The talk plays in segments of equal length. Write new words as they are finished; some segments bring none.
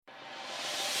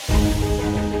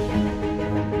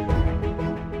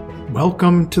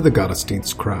Welcome to the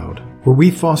Gottesdienst crowd, where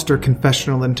we foster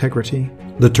confessional integrity,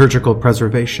 liturgical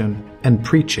preservation, and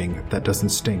preaching that doesn't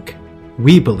stink.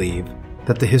 We believe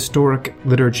that the historic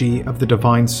liturgy of the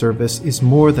divine service is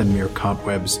more than mere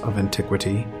cobwebs of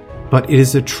antiquity, but it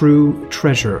is a true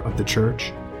treasure of the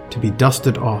Church to be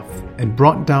dusted off and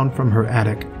brought down from her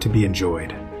attic to be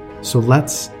enjoyed. So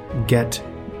let's get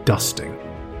dusting.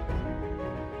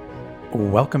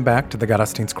 Welcome back to the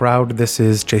Gottesdienst crowd. This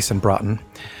is Jason Broughton.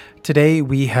 Today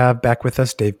we have back with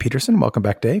us Dave Peterson. Welcome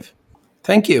back, Dave.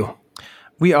 Thank you.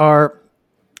 We are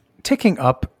taking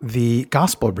up the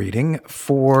gospel reading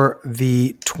for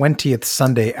the 20th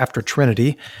Sunday after Trinity.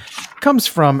 It comes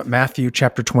from Matthew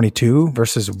chapter 22,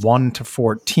 verses 1 to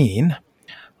 14.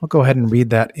 I'll go ahead and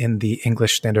read that in the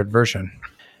English Standard Version.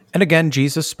 And again,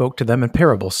 Jesus spoke to them in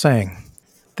parables, saying,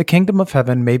 "The kingdom of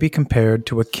heaven may be compared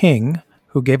to a king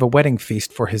who gave a wedding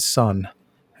feast for his son,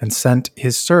 and sent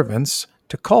his servants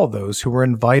to call those who were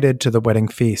invited to the wedding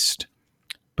feast.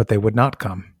 But they would not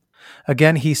come.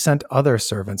 Again he sent other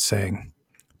servants, saying,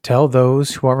 'Tell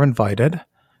those who are invited,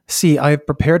 see, I have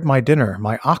prepared my dinner,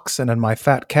 my oxen and my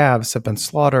fat calves have been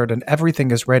slaughtered, and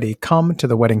everything is ready. Come to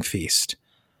the wedding feast.'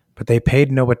 But they paid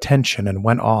no attention and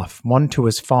went off, one to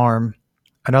his farm,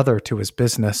 another to his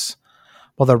business,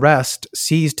 while the rest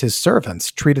seized his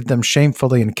servants, treated them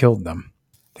shamefully, and killed them.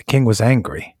 The king was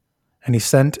angry, and he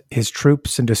sent his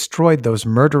troops and destroyed those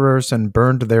murderers and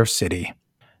burned their city.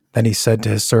 Then he said to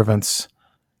his servants,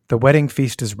 'The wedding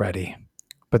feast is ready,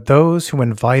 but those who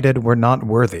invited were not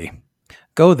worthy.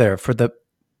 Go there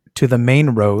to the main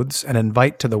roads and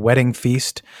invite to the wedding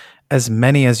feast as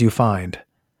many as you find.'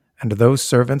 And those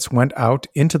servants went out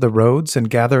into the roads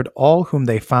and gathered all whom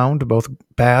they found, both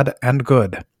bad and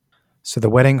good. So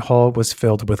the wedding hall was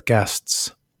filled with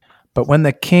guests. But when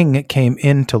the king came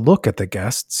in to look at the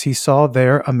guests, he saw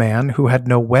there a man who had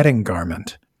no wedding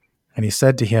garment. And he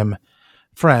said to him,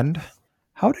 'Friend,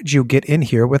 how did you get in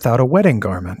here without a wedding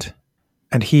garment?'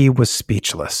 And he was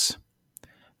speechless.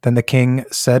 Then the king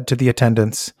said to the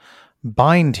attendants,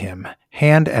 'Bind him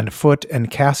hand and foot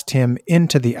and cast him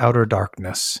into the outer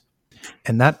darkness.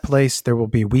 In that place there will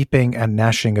be weeping and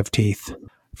gnashing of teeth.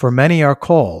 For many are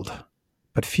called,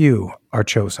 but few are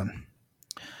chosen.'"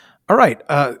 All right,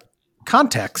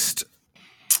 context.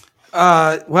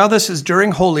 Well, this is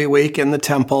during Holy Week in the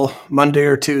temple, Monday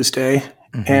or Tuesday,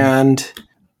 and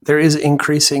there is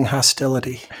increasing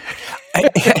hostility.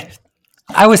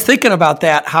 I was thinking about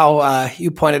that, how you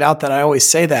pointed out that I always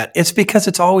say that. It's because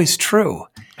it's always true.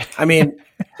 I mean,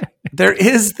 there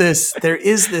is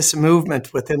this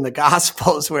movement within the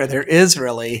Gospels where there is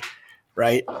really,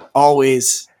 right,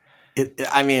 always.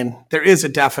 There is a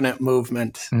definite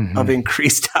movement of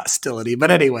increased hostility.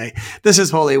 But anyway, this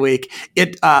is Holy Week.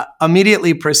 It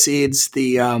immediately precedes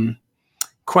the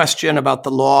question about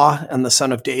the law and the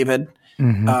Son of David,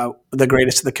 the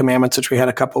greatest of the commandments, which we had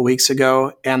a couple weeks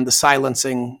ago, and the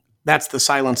silencing. That's the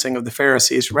silencing of the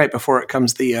Pharisees. Right before it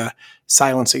comes the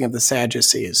silencing of the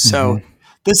Sadducees. So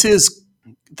this is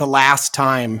the last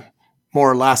time, more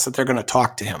or less, that they're going to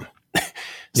talk to him.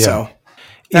 So.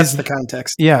 That's the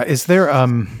context. Yeah. Is there,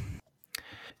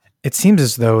 it seems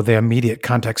as though the immediate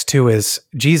context too is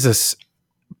Jesus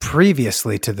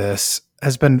previously to this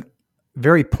has been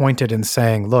very pointed in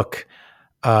saying, look,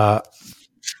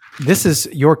 this is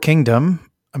your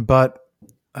kingdom, but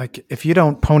like, if you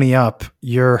don't pony up,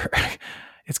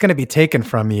 it's going to be taken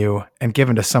from you and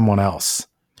given to someone else.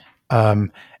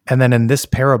 And then in this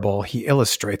parable, he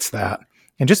illustrates that.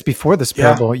 And just before this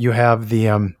parable, you have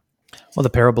the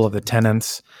parable of the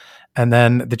tenants, and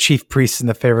then the chief priests and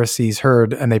the Pharisees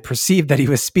heard, and they perceived that he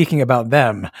was speaking about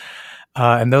them.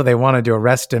 And though they wanted to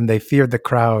arrest him, they feared the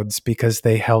crowds because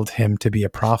they held him to be a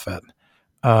prophet.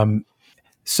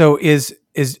 So is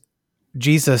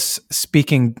Jesus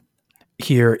speaking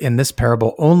here in this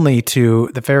parable only to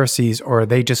the Pharisees, or are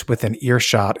they just within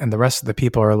earshot and the rest of the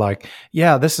people are like,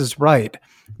 yeah, this is right.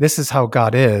 This is how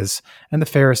God is. And the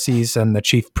Pharisees and the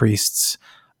chief priests,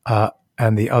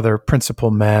 and the other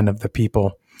principal men of the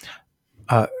people,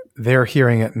 they're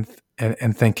hearing it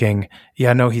and thinking,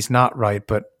 yeah, no, he's not right,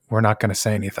 but we're not going to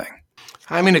say anything.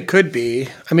 I mean, it could be.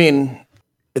 I mean,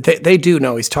 they do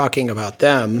know he's talking about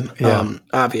them,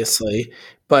 obviously.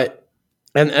 But,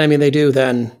 and I mean, they do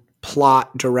then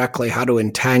plot directly how to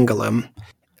entangle him.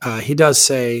 He does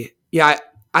say, yeah,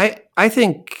 I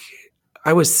think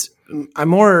I'm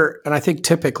more, and I think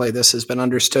typically this has been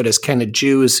understood as kind of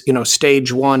Jews,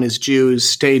 stage one is Jews,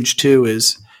 stage two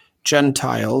is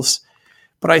Gentiles.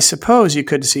 But I suppose you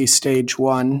could see stage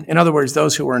one, in other words,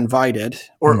 those who were invited,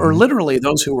 or literally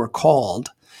those who were called.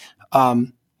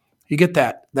 you get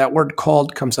that word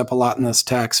called comes up a lot in this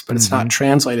text, but it's not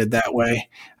translated that way.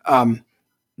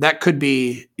 That could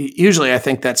be, usually I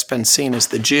think that's been seen as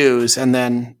the Jews. And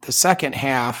then the second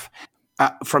half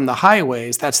from the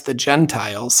highways, that's the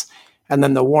Gentiles. And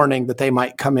then the warning that they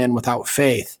might come in without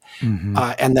faith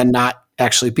and then not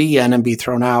actually be in and be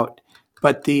thrown out.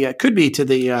 But the could be to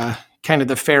the kind of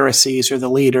the Pharisees or the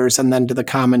leaders and then to the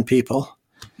common people.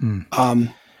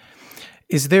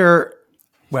 Is there,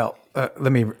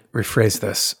 let me rephrase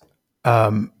this.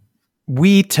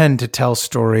 We tend to tell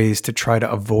stories to try to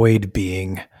avoid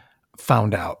being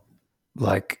found out,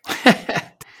 like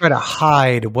try to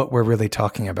hide what we're really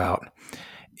talking about.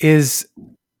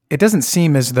 It doesn't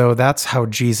seem as though that's how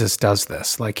Jesus does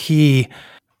this. Like he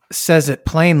says it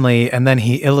plainly and then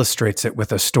he illustrates it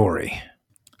with a story.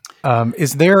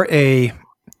 Is there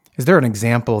an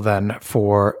example then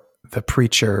for the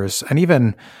preachers and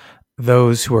even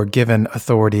those who are given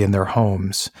authority in their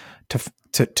homes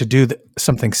to do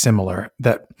something similar,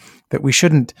 that we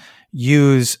shouldn't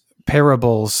use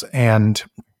parables and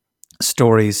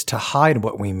stories to hide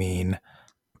what we mean,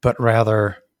 but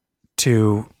rather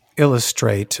to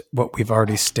illustrate what we've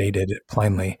already stated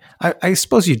plainly? I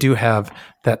suppose you do have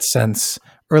that sense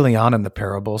early on in the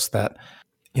parables that,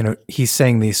 he's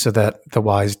saying these so that the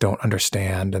wise don't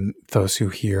understand and those who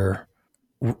hear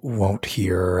won't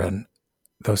hear and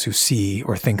those who see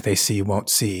or think they see won't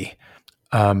see.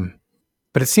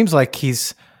 But it seems like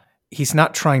he's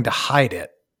not trying to hide it,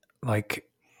 like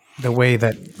the way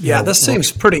that this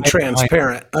seems pretty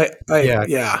transparent.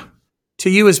 Yeah. To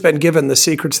you has been given the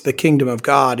secrets of the kingdom of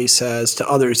God, he says, to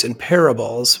others in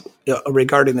parables,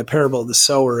 regarding the parable of the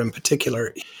sower in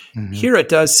particular. Here it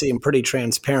does seem pretty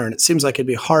transparent. It seems like it'd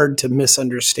be hard to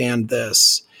misunderstand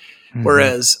this.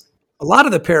 Whereas a lot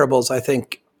of the parables, I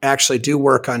think, actually do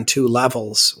work on two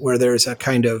levels, where there's a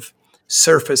kind of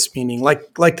surface meaning,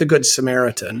 like the Good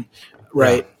Samaritan,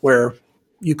 right? Yeah. Where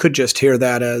you could just hear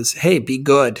that as, hey, be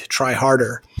good, try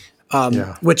harder,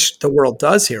 which the world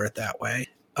does hear it that way,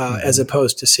 as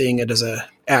opposed to seeing it as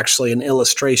actually an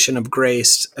illustration of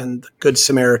grace and the Good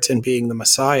Samaritan being the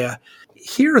Messiah.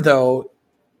 Here, though,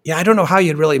 I don't know how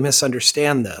you'd really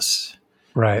misunderstand this.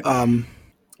 Right.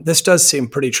 This does seem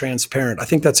pretty transparent. I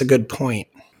think that's a good point.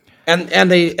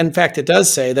 And they, in fact, it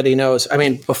does say that he knows,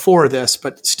 before this,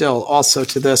 but still also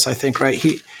to this, I think, right,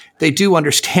 they do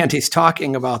understand he's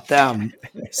talking about them.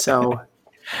 So,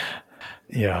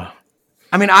 yeah.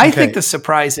 I think the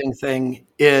surprising thing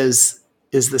is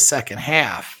the second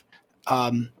half,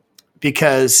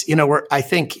 because,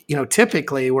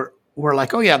 typically we're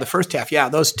like, oh yeah, the first half,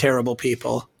 those terrible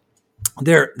people,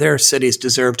 their cities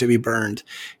deserve to be burned,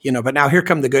 but now here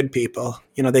come the good people,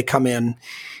 they come in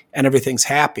and everything's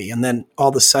happy. And then all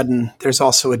of a sudden there's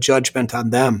also a judgment on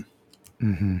them.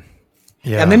 Mm-hmm.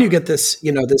 Yeah. And then you get this,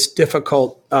 this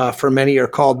difficult, for many are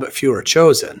called, but few are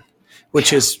chosen,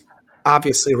 which is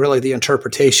obviously really the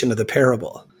interpretation of the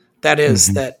parable. That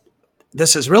is that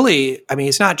this is really,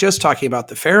 he's not just talking about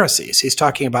the Pharisees. He's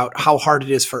talking about how hard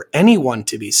it is for anyone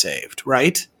to be saved,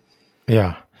 right?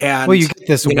 Yeah. And you get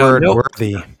this word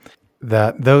worthy,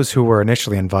 that those who were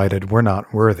initially invited were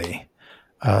not worthy.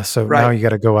 Now you got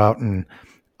to go out and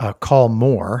call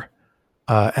more.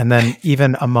 And then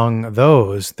even among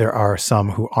those, there are some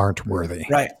who aren't worthy.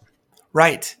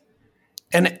 Right.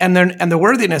 And the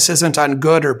worthiness isn't on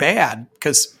good or bad,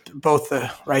 because both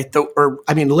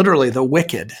literally the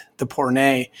wicked, the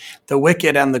porne, the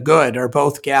wicked and the good are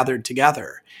both gathered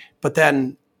together. But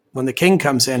then when the king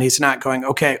comes in, he's not going,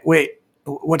 okay, wait,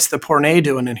 what's the porne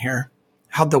doing in here?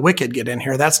 How'd the wicked get in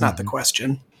here? That's not the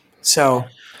question. So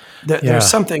there's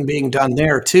something being done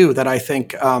there too that I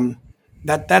think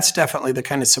that's definitely the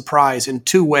kind of surprise in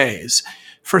two ways.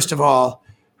 First of all,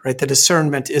 right, the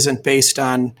discernment isn't based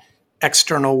on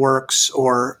external works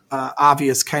or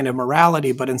obvious kind of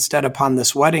morality, but instead upon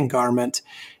this wedding garment.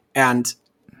 And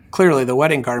clearly the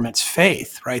wedding garment's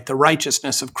faith, right? The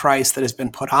righteousness of Christ that has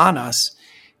been put on us.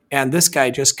 And this guy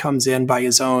just comes in by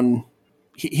his own,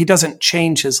 he doesn't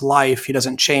change his life. He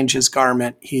doesn't change his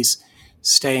garment. He's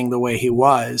staying the way he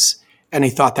was. And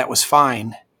he thought that was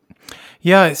fine.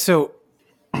 Yeah. So,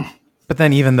 but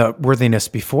then even the worthiness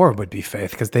before would be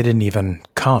faith, because they didn't even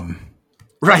come.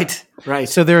 Right.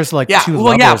 So there's two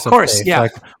levels of faith. Yeah.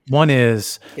 Like one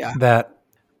is that,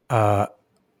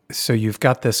 so you've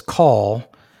got this call,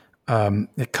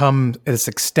 it's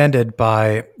extended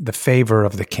by the favor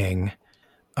of the king.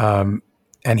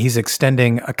 And he's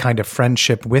extending a kind of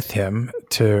friendship with him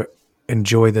to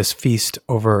enjoy this feast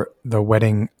over the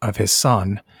wedding of his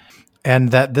son.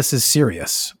 And that this is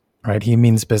serious, right? He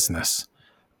means business.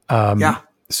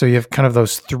 So you have kind of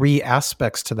those three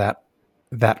aspects to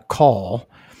that call.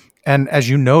 And as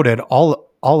you noted, all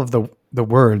of the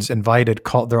words invited,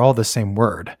 called, they're all the same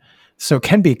word. So it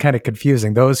can be kind of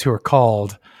confusing. Those who are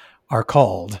called.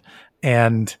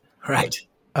 And, Right.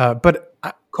 but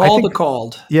I Call think, the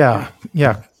called. yeah.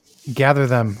 Gather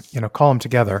them, call them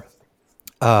together.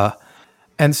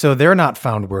 And so they're not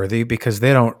found worthy because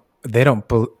they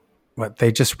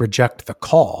just reject the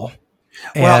call.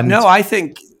 Well, no, I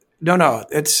think, no,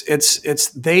 it's,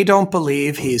 they don't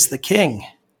believe he's the king.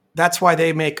 That's why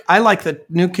I like the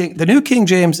New King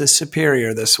James is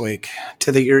superior this week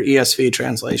to your ESV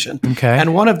translation. Okay.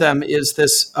 And one of them is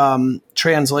this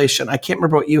translation. I can't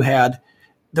remember what you had.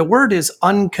 The word is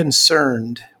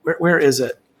unconcerned. Where is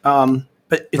it?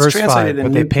 But it's Verse translated 5,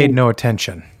 in but they paid no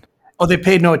attention. Oh, they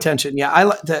paid no attention.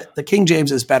 Yeah, the King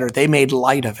James is better. They made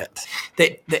light of it.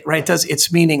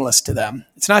 It's meaningless to them.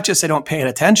 It's not just they don't pay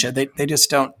attention. They just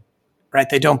don't. Right?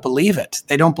 They don't believe it.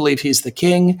 They don't believe he's the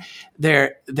king.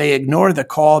 They ignore the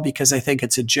call because they think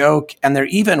it's a joke. And they're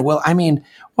even, what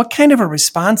kind of a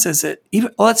response is it?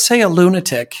 Even, let's say a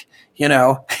lunatic,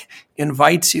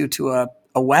 invites you to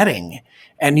a wedding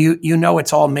and you know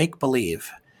it's all make believe,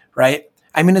 right?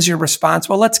 Is your response,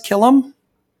 well, let's kill him?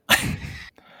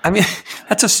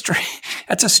 That's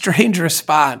a strange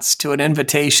response to an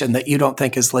invitation that you don't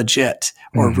think is legit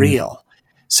or real.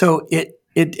 So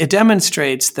it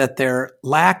demonstrates that their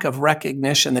lack of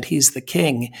recognition that he's the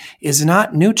king is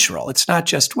not neutral. It's not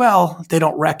just, they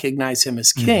don't recognize him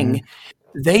as king.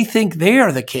 They think they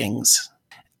are the kings.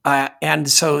 And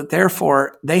so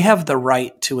therefore they have the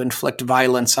right to inflict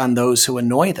violence on those who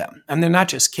annoy them. And they're not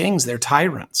just kings, they're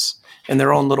tyrants in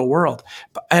their own little world.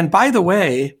 And by the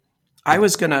way, I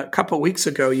was a couple of weeks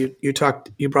ago, you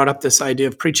brought up this idea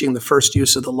of preaching the first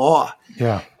use of the law.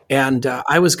 Yeah. And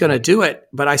I was going to do it,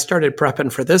 but I started prepping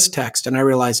for this text, and I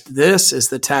realized this is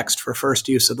the text for first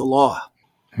use of the law.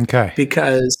 Okay.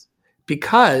 Because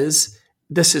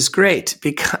this is great.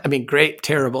 Great,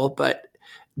 terrible, but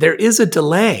there is a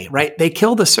delay, right? They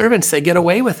kill the servants, they get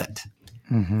away with it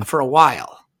for a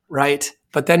while, right?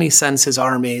 But then he sends his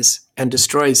armies and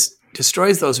destroys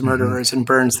those murderers and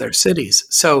burns their cities.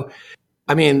 So,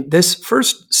 this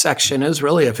first section is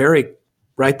really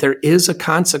right? There is a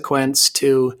consequence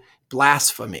to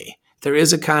blasphemy. There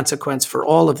is a consequence for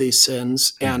all of these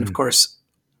sins. And of course,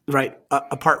 right,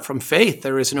 apart from faith,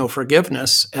 there is no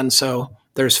forgiveness. And so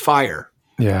there's fire.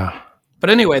 Yeah. But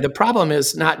anyway, the problem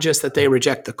is not just that they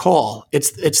reject the call.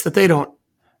 It's that they don't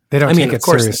take it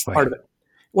seriously. Part of it.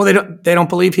 Well, they don't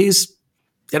believe he's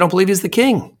the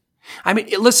king.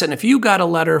 Listen, if you got a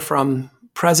letter from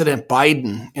President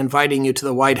Biden inviting you to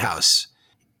the White House,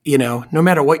 no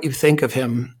matter what you think of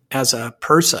him as a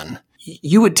person,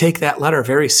 you would take that letter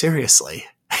very seriously,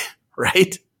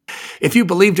 right? If you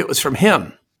believed it was from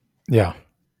him. Yeah.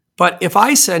 But if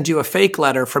I send you a fake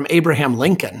letter from Abraham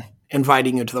Lincoln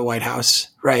inviting you to the White House,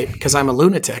 right, because I'm a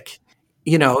lunatic,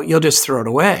 you'll just throw it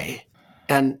away.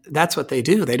 And that's what they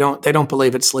do. They don't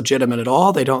believe it's legitimate at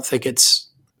all. They don't think it's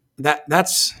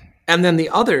that's, and then the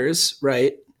others,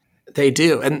 right, they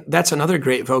do. And that's another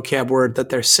great vocab word, that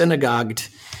they're synagogued.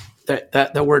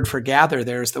 That the word for gather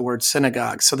there is the word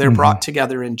synagogue. So they're brought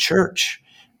together in church.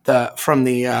 And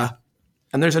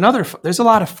there's a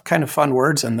lot of kind of fun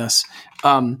words in this,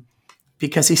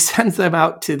 because he sends them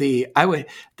out to the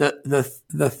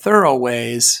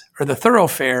thoroughways or the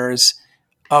thoroughfares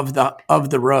of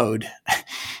the road.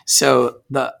 So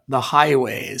the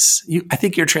highways. I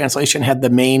think your translation had the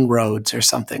main roads or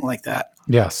something like that.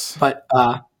 Yes, but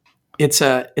it's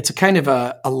a kind of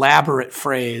a elaborate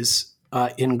phrase.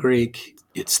 In Greek,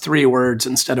 it's 3 words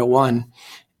instead of 1.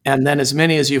 And then as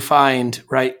many as you find,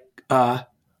 right,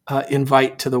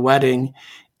 invite to the wedding.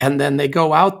 And then they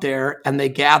go out there and they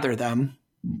gather them,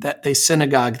 that they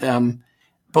synagogue them,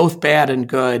 both bad and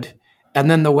good.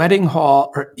 And then the wedding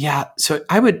hall,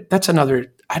 that's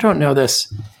another, I don't know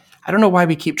this. I don't know why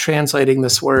we keep translating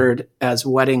this word as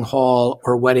wedding hall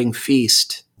or wedding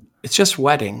feast. It's just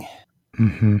wedding.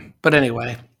 But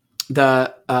anyway,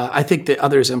 I think the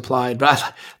others implied,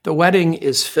 but the wedding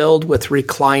is filled with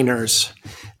recliners.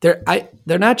 They're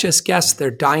not just guests;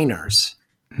 they're diners,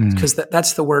 because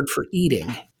that's the word for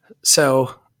eating.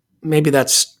 So maybe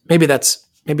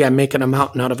I'm making a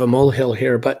mountain out of a molehill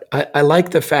here, but I like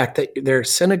the fact that they're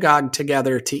synagogued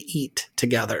together to eat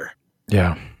together.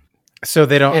 Yeah. So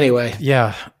they don't. Anyway.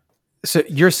 Yeah. So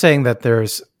you're saying that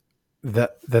there's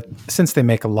that since they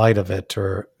make a light of it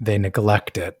or they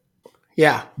neglect it.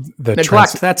 Yeah.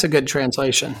 Neglect. That's a good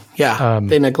translation. Yeah.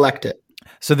 They neglect it.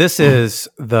 So this is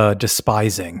the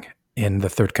despising in the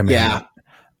third commandment.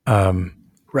 Yeah.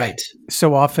 Right.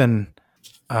 So often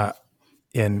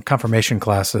in confirmation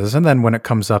classes, and then when it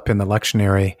comes up in the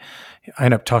lectionary, I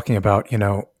end up talking about,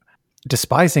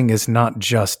 despising is not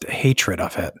just hatred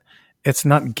of it. It's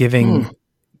not giving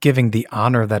the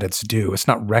honor that it's due. It's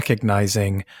not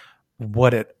recognizing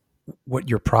what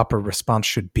your proper response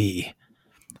should be.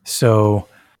 So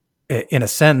in a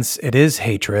sense, it is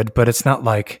hatred, but it's not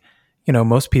like,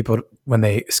 most people, when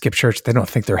they skip church, they don't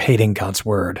think they're hating God's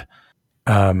word.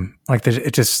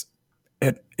 It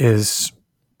is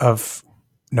of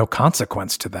no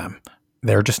consequence to them.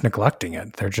 They're just neglecting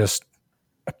it. They're just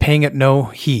paying it no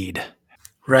heed.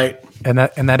 Right. And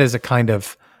that is a kind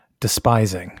of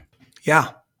despising.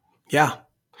 Yeah. Yeah.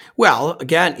 Well,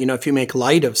 again, if you make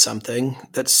light of something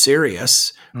that's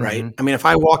serious, right? I mean, if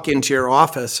I walk into your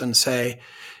office and say,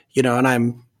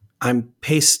 and I'm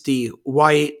pasty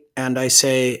white and I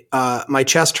say, my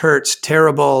chest hurts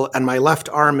terrible and my left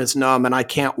arm is numb and I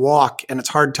can't walk and it's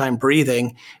hard time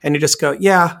breathing. And you just go,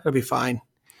 yeah, it'll be fine.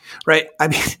 Right. I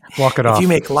mean, walk it off. If you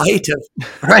make light of,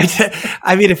 right.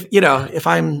 I mean, if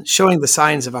I'm showing the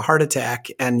signs of a heart attack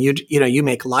and you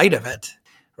make light of it,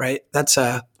 right.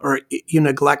 Or you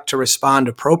neglect to respond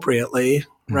appropriately,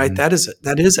 right. That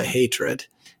is a hatred.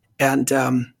 And,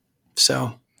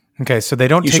 so. Okay. So they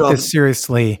don't take this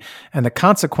seriously. And the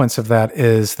consequence of that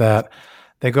is that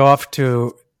they go off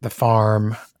to the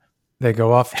farm, they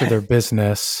go off to their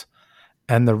business,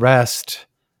 and the rest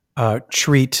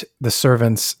treat the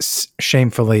servants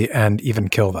shamefully and even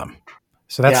kill them.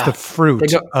 So that's the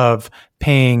fruit of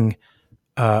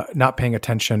not paying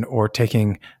attention or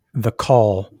taking the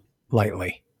call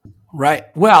lightly. Right.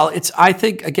 Well, I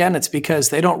think, again, it's because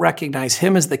they don't recognize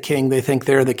him as the king. They think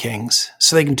they're the kings,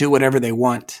 so they can do whatever they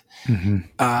want.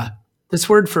 This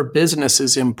word for business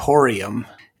is emporium.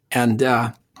 And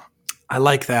I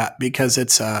like that because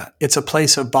it's a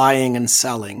place of buying and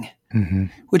selling,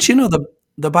 which,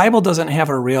 the Bible doesn't have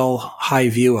a real high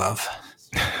view of.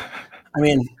 I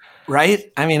mean,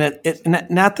 right? I mean,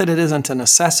 not that it isn't a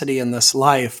necessity in this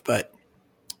life, but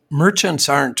merchants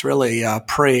aren't really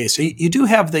praised. So you do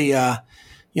have the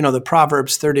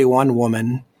Proverbs 31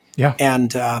 woman,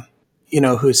 and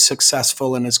who's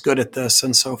successful and is good at this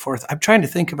and so forth. I'm trying to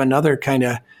think of another kind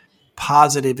of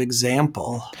positive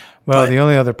example. Well, the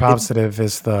only other positive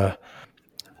is the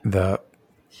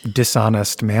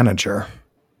dishonest manager.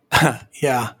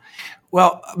 Yeah.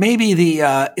 Well, maybe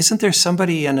isn't there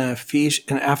somebody in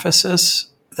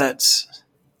Ephesus that's,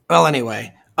 well,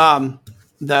 anyway,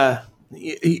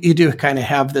 you do kind of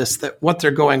have this, that what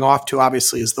they're going off to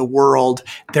obviously is the world.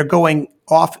 They're going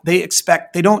off. They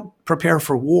don't prepare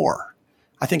for war.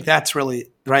 I think that's really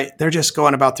right. They're just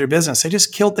going about their business. They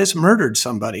just murdered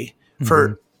somebody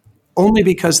only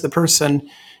because the person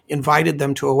invited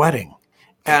them to a wedding,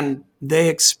 and they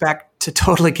expect to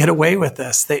totally get away with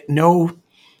this. No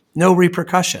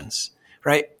repercussions,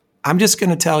 right? I'm just going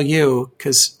to tell you,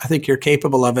 because I think you're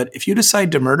capable of it. If you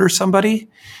decide to murder somebody,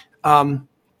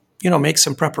 make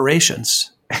some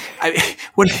preparations.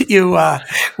 Wouldn't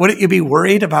you be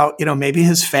worried about, maybe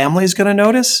his family's going to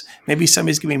notice? Maybe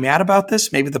somebody's going to be mad about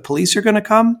this. Maybe the police are going to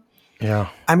come. Yeah.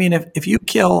 I mean, if you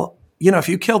kill the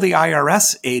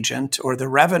IRS agent or the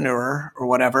revenuer or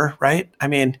whatever, right? I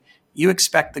mean, you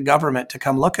expect the government to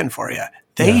come looking for you.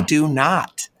 They do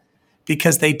not,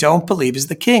 because they don't believe he's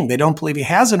the king. They don't believe he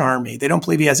has an army. They don't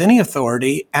believe he has any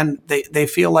authority, and they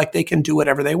feel like they can do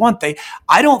whatever they want.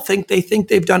 I don't think they think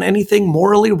they've done anything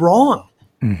morally wrong.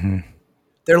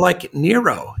 They're like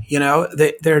Nero,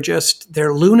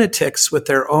 they're lunatics with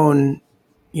their own,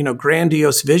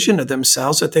 grandiose vision of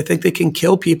themselves that they think they can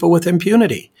kill people with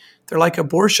impunity. They're like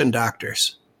abortion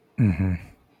doctors.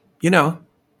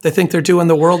 They think they're doing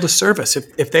the world a service.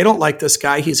 If they don't like this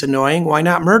guy, he's annoying, why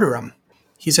not murder him?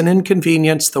 He's an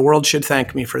inconvenience. The world should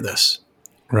thank me for this.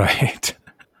 Right.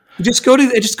 Just go to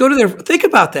their, think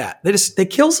about that. They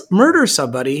murder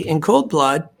somebody in cold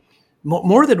blood,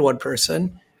 more than one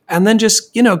person, and then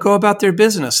just, go about their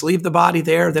business, leave the body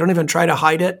there. They don't even try to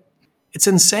hide it. It's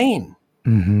insane.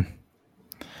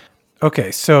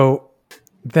 Okay. So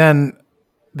then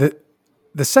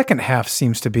the second half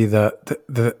seems to be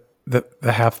the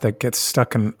half that gets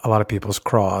stuck in a lot of people's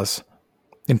craws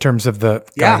in terms of the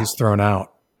guy who's thrown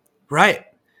out. Right.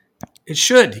 It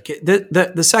should.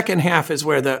 The second half is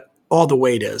where all the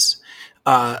weight is.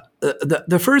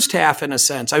 The first half, in a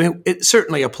sense, I mean, it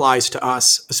certainly applies to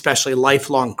us, especially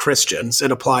lifelong Christians.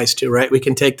 It applies to, right? We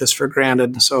can take this for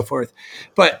granted and so forth.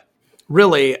 But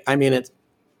really, I mean,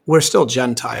 we're still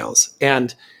Gentiles.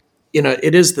 And,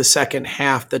 it is the second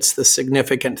half that's the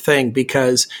significant thing,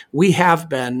 because we have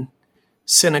been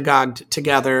synagogued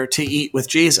together to eat with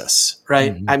Jesus,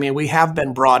 right? I mean, we have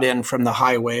been brought in from the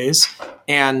highways,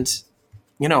 and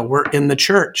we're in the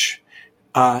church.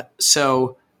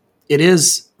 So it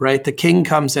is, right? The king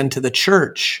comes into the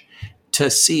church to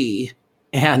see,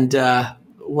 and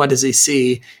what does he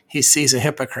see? He sees a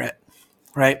hypocrite,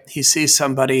 right? He sees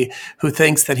somebody who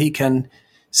thinks that he can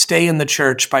stay in the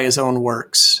church by his own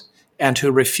works and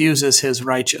who refuses his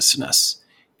righteousness.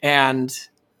 And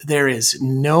there is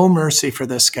no mercy for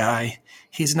this guy.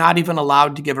 He's not even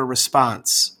allowed to give a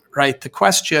response, right? The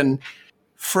question,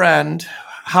 friend,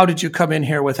 how did you come in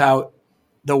here without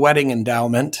the wedding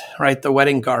endowment, right? The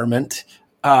wedding garment,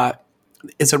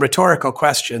 is a rhetorical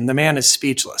question. The man is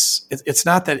speechless. It's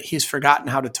not that he's forgotten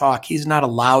how to talk. He's not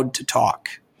allowed to talk,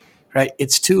 right?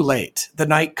 It's too late. The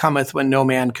night cometh when no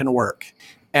man can work.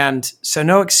 And so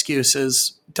no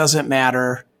excuses, doesn't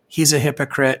matter. He's a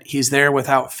hypocrite. He's there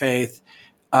without faith.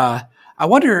 I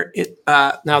wonder,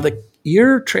 now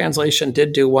your translation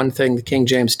did do one thing the King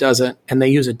James doesn't, and they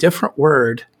use a different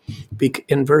word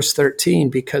in verse 13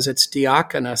 because it's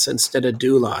diakonos instead of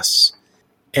doulos.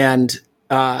 And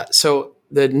so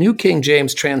the New King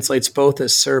James translates both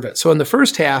as servant. So in the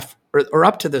first half, or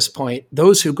up to this point,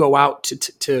 those who go out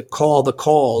to call the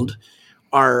called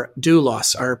are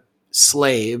doulos, are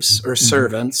slaves or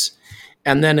servants.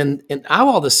 And then now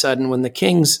all of a sudden, when the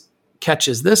king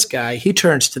catches this guy, he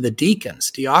turns to the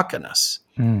deacons, diakonos.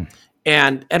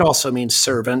 And it also means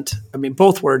servant. I mean,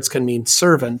 both words can mean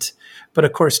servant. But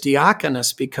of course,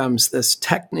 diakonos becomes this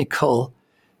technical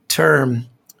term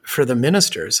for the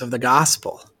ministers of the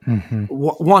gospel.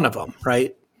 One of them,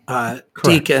 right?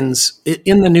 Deacons.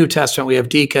 In the New Testament, we have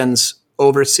deacons,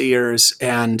 overseers,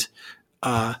 and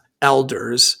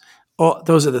elders.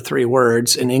 Those are the three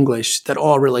words in English that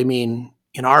all really mean,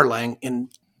 in our language, in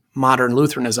modern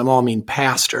Lutheranism, all mean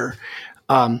pastor.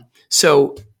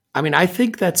 So, I mean, I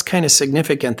think that's kind of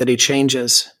significant that he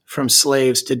changes from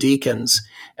slaves to deacons.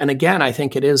 And again, I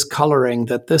think it is coloring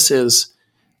that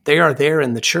they are there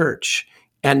in the church.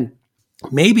 And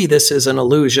maybe this is an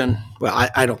allusion. Well,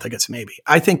 I don't think it's maybe.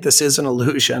 I think this is an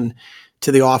allusion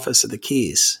to the office of the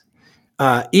keys.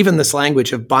 Even this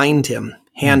language of bind him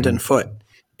hand and foot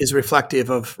is reflective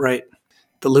of, right,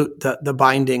 the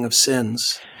binding of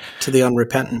sins to the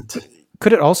unrepentant.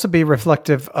 Could it also be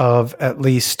reflective of, at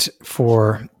least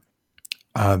for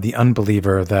the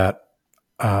unbeliever, that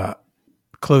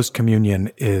closed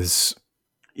communion is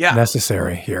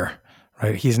necessary here,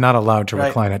 right? He's not allowed to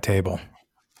recline at table.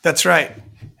 That's right.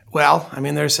 Well, I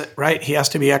mean, he has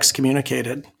to be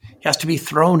excommunicated. He has to be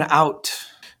thrown out.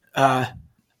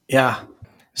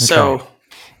 So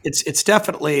it's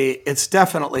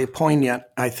definitely poignant,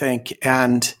 I think.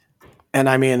 And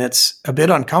I mean, it's a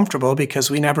bit uncomfortable because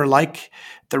we never like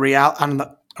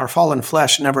our fallen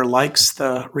flesh never likes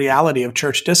the reality of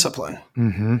church discipline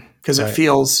because it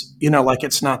feels, like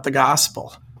it's not the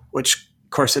gospel, which of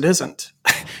course it isn't,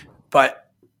 but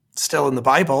still in the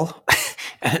Bible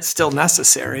and it's still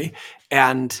necessary.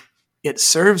 And it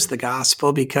serves the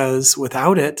gospel because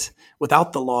without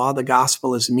the law, the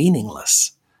gospel is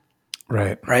meaningless.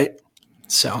 Right.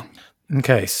 So.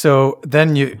 Okay. So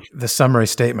then the summary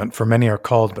statement, for many are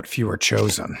called, but few are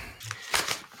chosen.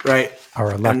 Right. Are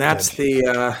elected. And that's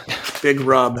the big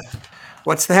rub.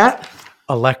 What's that?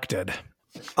 Elected.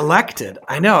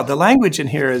 I know. The language in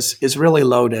here is really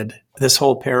loaded, this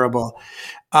whole parable.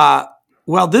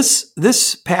 Well,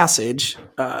 this passage,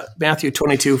 Matthew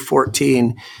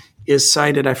 22:14, is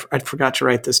cited, I forgot to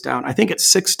write this down, I think it's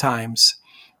 6 times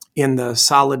in the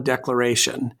Solid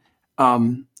Declaration.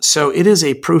 So it is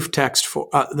a proof text for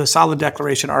the Solid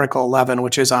Declaration, Article 11,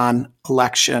 which is on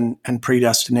election and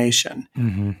predestination.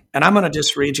 And I'm going to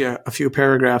just read you a few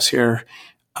paragraphs here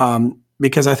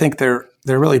because I think they're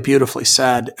really beautifully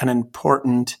said and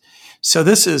important. So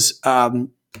this is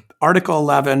Article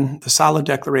 11, the Solid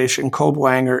Declaration,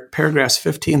 Kohlwanger, paragraphs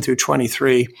 15 through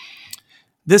 23.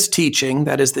 This teaching,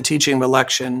 that is the teaching of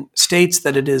election, states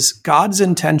that it is God's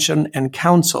intention and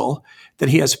counsel that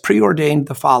he has preordained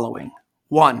the following.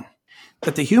 1,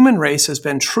 that the human race has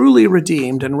been truly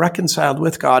redeemed and reconciled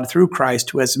with God through Christ,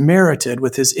 who has merited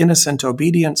with his innocent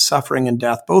obedience, suffering, and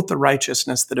death, both the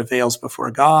righteousness that avails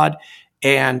before God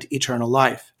and eternal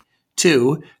life.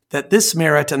 2, that this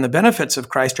merit and the benefits of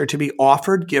Christ are to be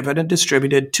offered, given, and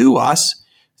distributed to us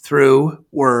through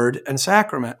word and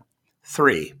sacrament.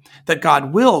 3, that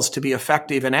God wills to be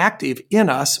effective and active in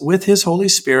us with his Holy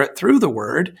Spirit through the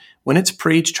word when it's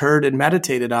preached, heard, and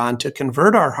meditated on to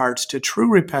convert our hearts to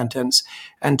true repentance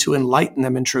and to enlighten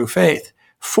them in true faith.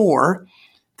 4,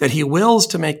 that he wills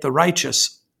to make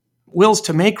righteous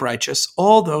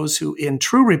all those who in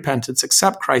true repentance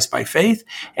accept Christ by faith,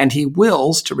 and he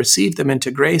wills to receive them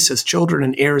into grace as children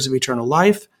and heirs of eternal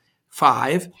life.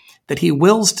 5, that he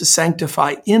wills to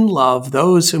sanctify in love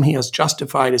those whom he has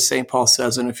justified, as St. Paul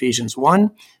says in Ephesians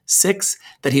 1. 6,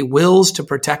 that he wills to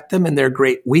protect them in their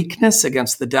great weakness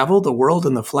against the devil, the world,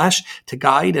 and the flesh, to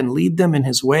guide and lead them in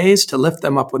his ways, to lift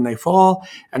them up when they fall,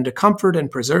 and to comfort and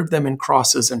preserve them in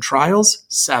crosses and trials.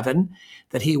 7,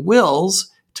 that he wills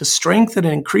to strengthen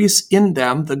and increase in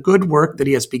them the good work that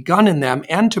he has begun in them,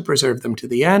 and to preserve them to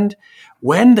the end.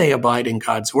 When they abide in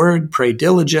God's word, pray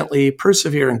diligently,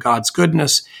 persevere in God's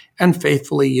goodness, and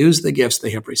faithfully use the gifts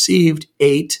they have received.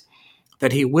 8,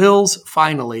 that he wills,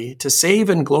 finally, to save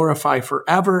and glorify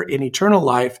forever in eternal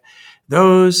life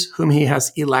those whom he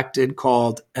has elected,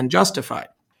 called, and justified.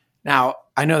 Now,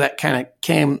 I know that kind of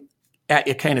came at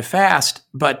you kind of fast,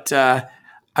 but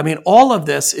all of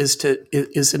this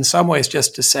is in some ways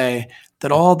just to say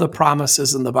that all the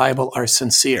promises in the Bible are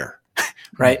sincere,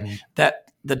 right? Mm-hmm.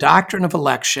 That the doctrine of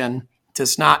election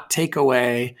does not take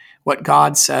away what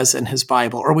God says in his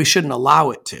Bible, or we shouldn't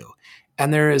allow it to.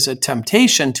 And there is a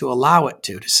temptation to allow it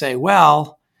to say,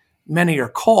 well, many are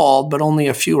called, but only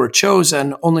a few are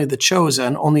chosen, only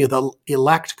the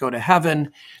elect go to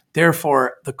heaven.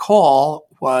 Therefore, the call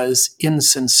was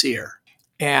insincere.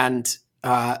 And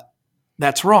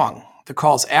that's wrong. The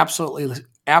call is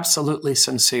absolutely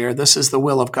sincere. This is the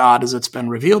will of God as it's been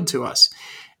revealed to us.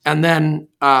 And then,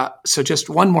 so just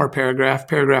one more paragraph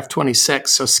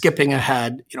 26. So skipping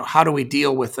ahead, how do we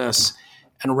deal with this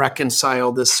and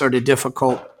reconcile this sort of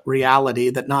difficult reality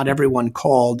that not everyone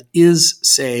called is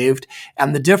saved,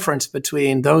 and the difference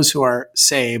between those who are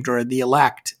saved, or the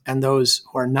elect, and those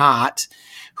who are not,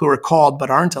 who are called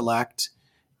but aren't elect,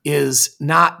 is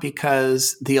not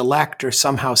because the elect are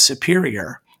somehow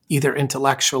superior, either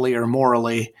intellectually or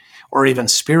morally, or even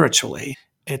spiritually.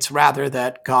 It's rather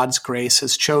that God's grace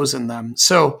has chosen them.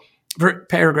 So,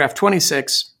 paragraph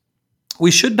 26, we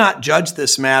should not judge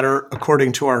this matter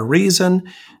according to our reason,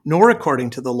 nor according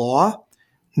to the law,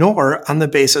 nor on the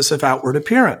basis of outward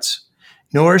appearance.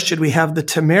 Nor should we have the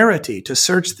temerity to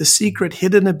search the secret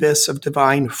hidden abyss of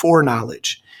divine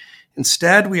foreknowledge.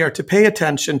 Instead, we are to pay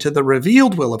attention to the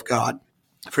revealed will of God,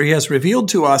 for he has revealed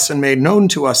to us and made known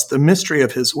to us the mystery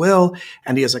of his will,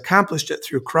 and he has accomplished it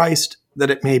through Christ,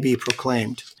 that it may be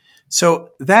proclaimed. So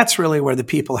that's really where the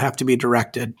people have to be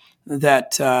directed,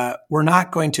 that we're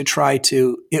not going to try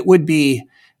to, it would be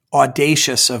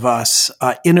audacious of us,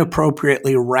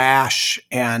 inappropriately rash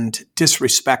and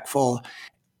disrespectful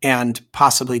and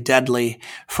possibly deadly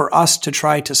for us to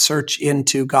try to search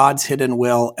into God's hidden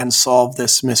will and solve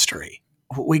this mystery.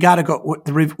 We got to go,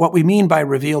 what we mean by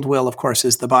revealed will, of course,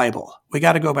 is the Bible. We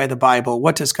got to go by the Bible.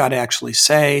 What does God actually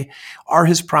say? Are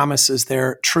his promises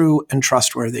there true and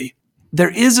trustworthy?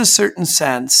 There is a certain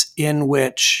sense in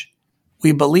which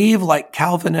we believe like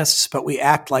Calvinists, but we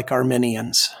act like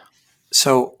Arminians.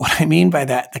 So what I mean by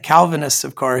that, the Calvinists,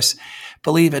 of course,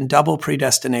 believe in double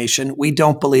predestination. We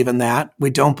don't believe in that.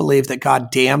 We don't believe that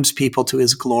God damns people to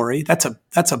his glory. That's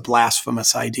a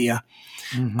blasphemous idea.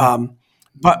 Mm-hmm.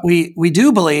 But we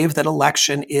do believe that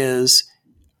election is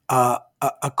a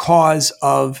cause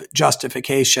of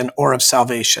justification or of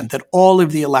salvation, that all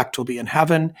of the elect will be in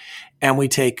heaven. And we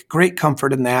take great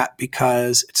comfort in that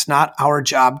because it's not our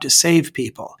job to save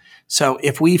people. So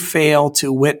if we fail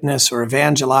to witness or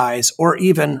evangelize or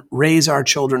even raise our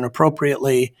children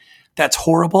appropriately, that's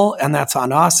horrible, and that's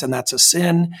on us, and that's a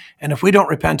sin. And if we don't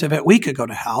repent of it, we could go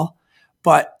to hell.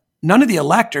 But none of the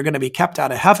elect are going to be kept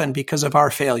out of heaven because of our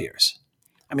failures.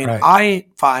 I mean, right. I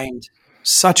find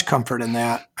such comfort in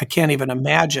that. I can't even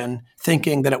imagine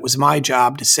thinking that it was my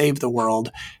job to save the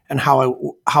world and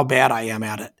how bad I am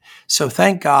at it. So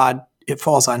thank God it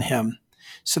falls on him.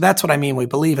 So that's what I mean. We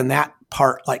believe in that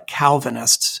part like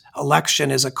Calvinists.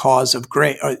 Election is a cause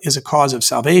of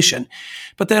salvation.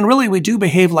 But then really we do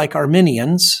behave like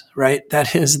Arminians, right?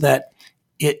 That is that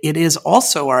it is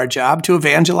also our job to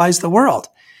evangelize the world.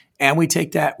 And we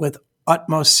take that with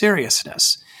utmost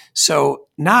seriousness. So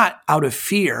not out of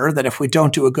fear that if we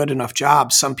don't do a good enough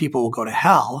job, some people will go to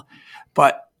hell,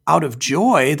 but out of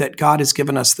joy that God has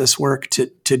given us this work to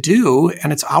do.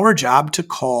 And it's our job to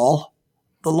call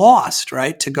the lost,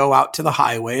 right? To go out to the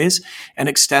highways and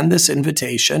extend this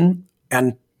invitation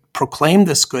and proclaim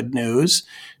this good news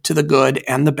to the good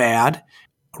and the bad,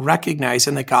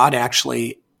 recognizing that God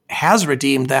actually has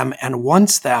redeemed them and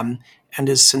wants them and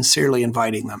is sincerely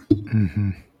inviting them. Mm-hmm.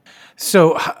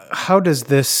 So how does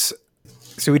this,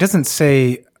 so he doesn't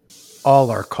say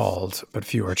all are called, but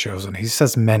few are chosen. He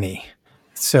says many.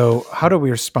 So how do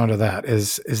we respond to that?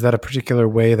 Is that a particular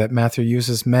way that Matthew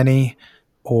uses many,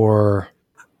 or?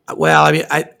 Well, I mean,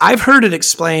 I've heard it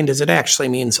explained as it actually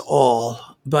means all,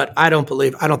 but I don't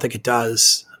think it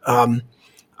does.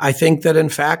 I think that in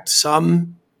fact,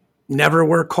 some never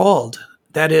were called.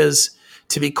 That is,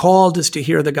 to be called is to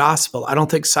hear the gospel. I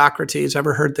don't think Socrates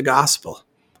ever heard the gospel.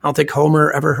 I don't think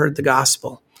Homer ever heard the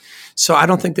gospel. So I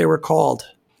don't think they were called.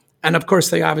 And of course,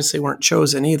 they obviously weren't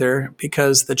chosen either,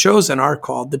 because the chosen are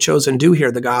called. The chosen do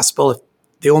hear the gospel. If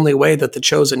the only way that the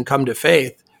chosen come to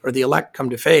faith, or the elect come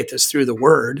to faith, is through the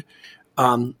word.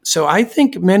 So I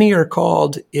think many are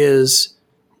called is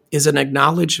an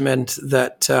acknowledgement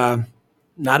that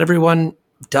not everyone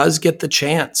does get the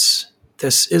chance.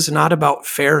 This is not about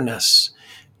fairness.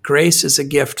 Grace is a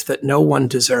gift that no one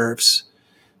deserves.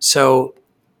 So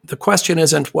the question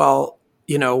isn't, well,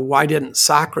 why didn't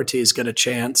Socrates get a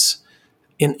chance?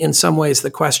 In some ways,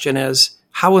 the question is,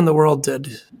 how in the world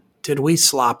did we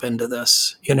slop into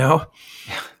this?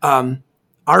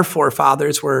 Our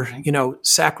forefathers were,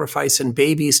 sacrificing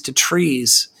babies to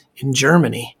trees in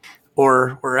Germany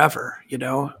or wherever,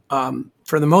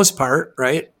 for the most part,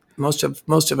 right? Most of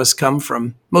us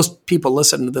most people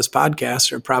listening to this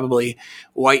podcast are probably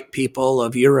white people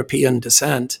of European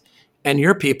descent, and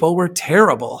your people were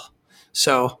terrible.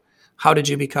 So how did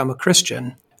you become a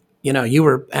Christian?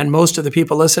 And most of the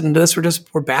people listening to this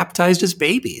were baptized as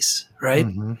babies, right?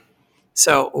 Mm-hmm.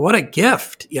 So what a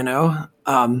gift,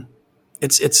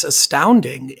 it's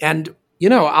astounding. And,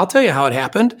 I'll tell you how it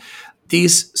happened.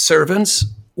 These servants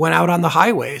went out on the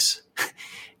highways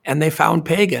and they found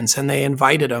pagans and they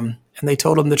invited them and they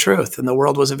told them the truth, and the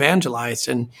world was evangelized,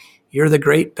 and you're the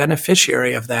great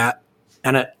beneficiary of that.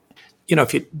 And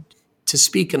to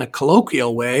speak in a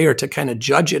colloquial way, or to kind of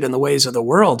judge it in the ways of the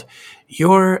world,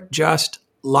 you're just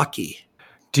lucky.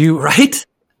 Right?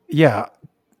 Yeah.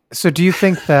 So do you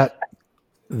think that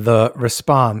the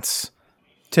response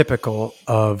typical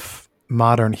of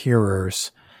modern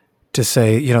hearers to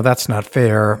say, that's not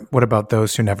fair, what about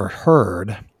those who never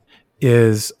heard,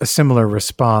 is a similar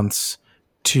response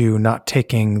to not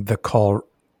taking the call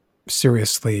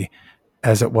seriously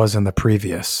as it was in the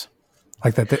previous?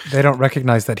 Like that they don't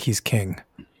recognize that he's king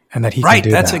and that he can do that.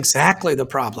 Right, that's exactly the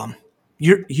problem.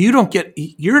 You're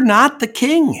not the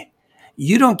king.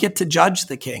 You don't get to judge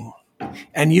the king,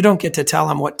 and you don't get to tell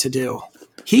him what to do.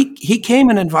 He came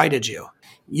and invited you.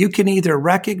 You can either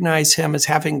recognize him as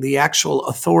having the actual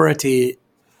authority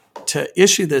to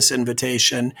issue this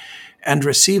invitation and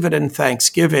receive it in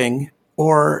thanksgiving,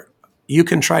 or you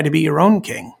can try to be your own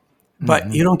king,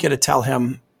 but you don't get to tell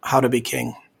him how to be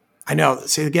king. I know.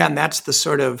 See, again, that's the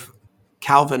sort of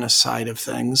Calvinist side of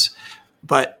things,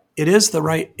 but it is the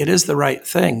right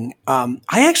thing.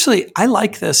 I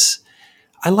like this.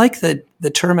 I like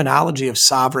the terminology of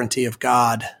sovereignty of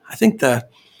God. I think that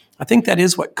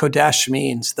is what Kodesh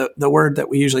means. The word that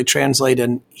we usually translate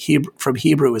from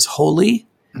Hebrew is holy.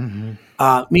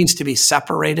 Means to be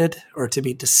separated or to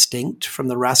be distinct from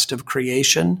the rest of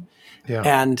creation. Yeah.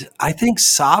 And I think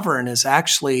sovereign is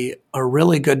actually a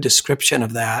really good description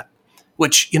of that,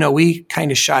 which, we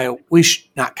kind of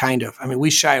we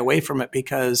shy away from it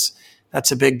because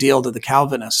that's a big deal to the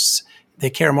Calvinists.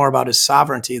 They care more about his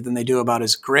sovereignty than they do about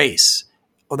his grace.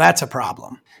 Well, that's a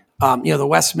problem. The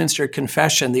Westminster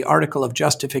Confession, the article of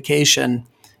justification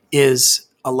is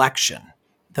election.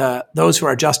 Those who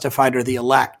are justified are the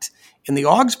elect. In the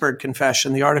Augsburg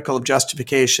Confession, the article of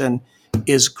justification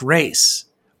is grace.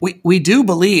 We do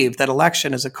believe that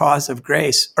election is a cause of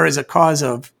grace, or is a cause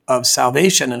of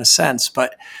salvation in a sense,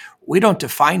 but we don't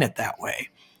define it that way.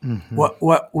 Mm-hmm.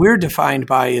 What we're defined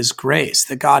by is grace,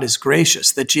 that God is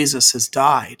gracious, that Jesus has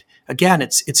died. Again,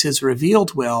 it's his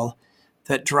revealed will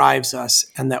that drives us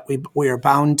and that we are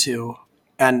bound to.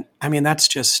 And I mean, that's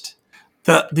just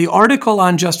the article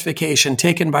on justification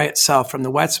taken by itself from the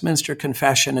Westminster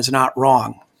Confession is not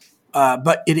wrong,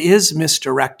 but it is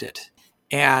misdirected.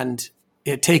 And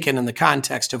it taken in the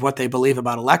context of what they believe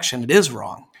about election, it is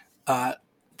wrong.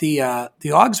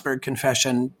 The Augsburg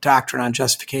Confession doctrine on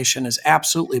justification is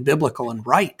absolutely biblical and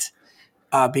right,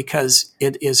 because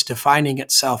it is defining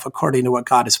itself according to what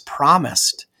God has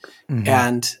promised,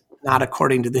 and not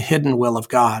according to the hidden will of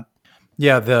God.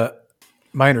 Yeah,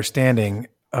 my understanding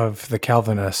of the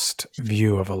Calvinist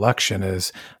view of election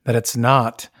is that it's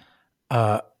not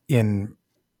in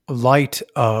light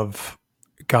of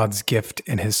God's gift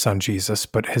in his son Jesus,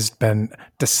 but has been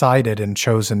decided and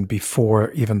chosen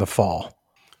before even the fall.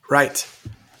 Right.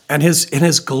 And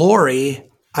his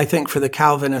glory, I think for the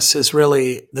Calvinists, is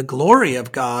really the glory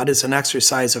of God is an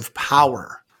exercise of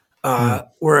power.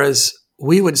 Whereas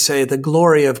we would say the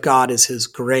glory of God is his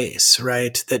grace,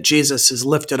 right? That Jesus is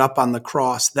lifted up on the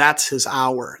cross. That's his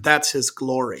hour. That's his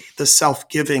glory, the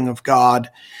self-giving of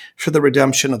God for the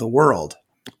redemption of the world.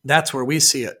 That's where we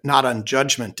see it, not on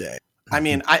Judgment Day. I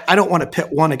mean, I don't want to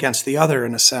pit one against the other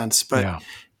in a sense, but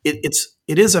it's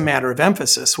it is a matter of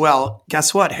emphasis. Well,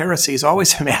 guess what? Heresy is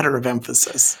always a matter of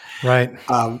emphasis. Right.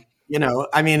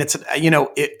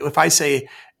 If I say,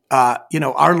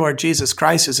 our Lord Jesus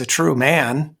Christ is a true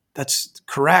man, that's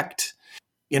correct.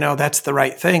 That's the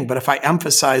right thing. But if I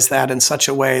emphasize that in such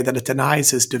a way that it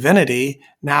denies his divinity,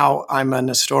 now I'm a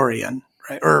Nestorian,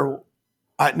 right? Or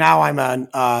now I'm an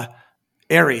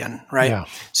Arian, right? Yeah.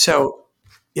 So,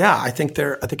 I think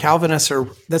the Calvinists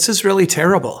this is really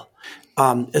terrible.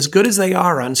 As good as they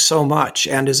are on so much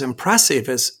and as impressive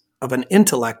of an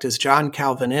intellect as John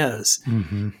Calvin is.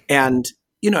 Mm-hmm. And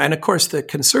of course the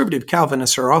conservative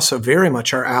Calvinists are also very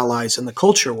much our allies in the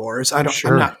culture wars. I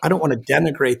don't want to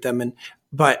denigrate them.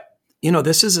 But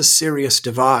this is a serious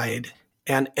divide,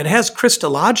 and it has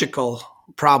Christological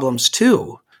problems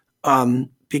too.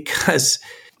 Because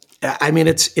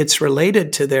it's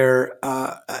related to their,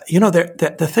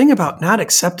 the thing about not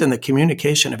accepting the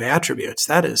communication of attributes.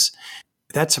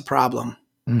 That's a problem.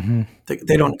 Mm-hmm.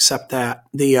 They don't accept that.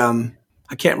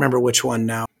 I can't remember which one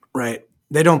now, right?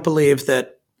 They don't believe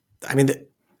that.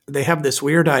 They have this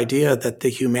weird idea that the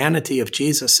humanity of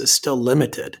Jesus is still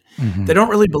limited. Mm-hmm. They don't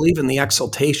really believe in the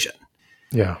exaltation.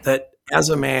 Yeah. That as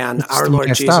a man, it's our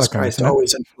Lord Jesus Christ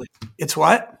always. It's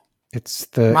what? It's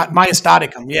the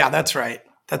Maestaticum. Yeah, that's right.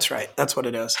 That's right. That's what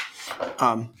it is.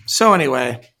 So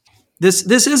anyway, this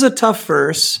is a tough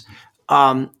verse.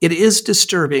 It is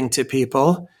disturbing to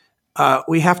people.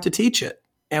 We have to teach it,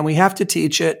 and we have to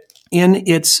teach it in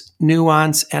its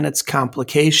nuance and its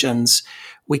complications.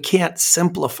 We can't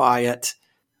simplify it,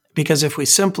 because if we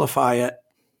simplify it,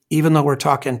 even though we're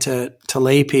talking to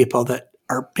lay people that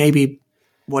are maybe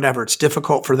whatever, it's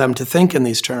difficult for them to think in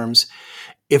these terms.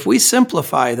 If we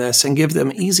simplify this and give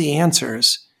them easy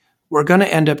answers, we're going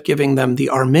to end up giving them the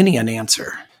Arminian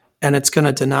answer, and it's going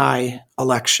to deny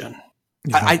election.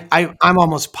 Yeah. I'm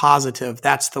almost positive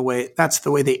that's the way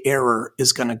the error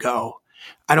is going to go.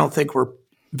 I don't think we're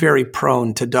very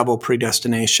prone to double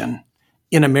predestination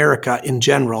in America in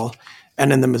general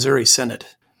and in the Missouri Synod.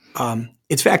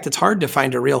 In fact, it's hard to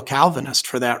find a real Calvinist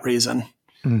for that reason,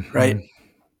 right?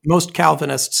 Most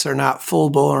Calvinists are not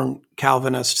full-blown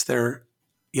Calvinists. They're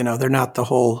not the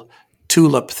whole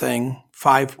tulip thing.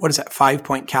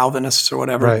 5-point Calvinists or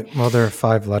whatever. Right. Well, there are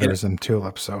 5 letters in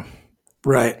tulip, so.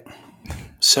 Right.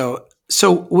 So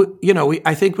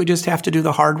I think we just have to do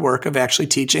the hard work of actually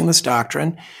teaching this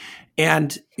doctrine.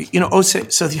 And,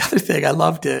 so the other thing I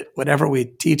love to, whenever we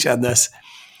teach on this,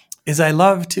 is I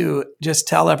love to just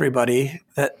tell everybody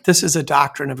that this is a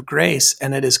doctrine of grace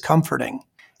and it is comforting.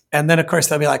 And then, of course,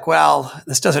 they'll be like, well,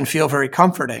 this doesn't feel very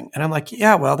comforting. And I'm like,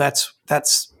 yeah, well, that's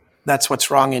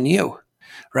what's wrong in you,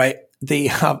 right?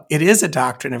 It is a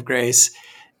doctrine of grace.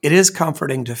 It is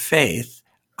comforting to faith.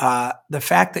 The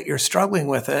fact that you're struggling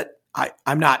with it,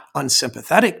 I'm not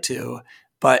unsympathetic to,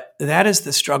 but that is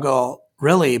the struggle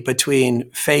really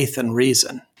between faith and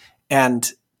reason.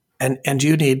 And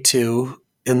you need to,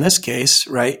 in this case,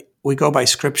 right, we go by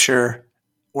scripture.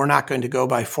 We're not going to go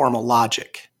by formal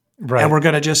logic. Right. And we're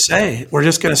going to say,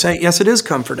 yes, it is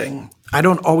comforting. I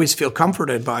don't always feel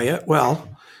comforted by it. Well,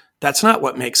 that's not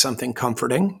what makes something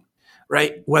comforting,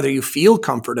 right? Whether you feel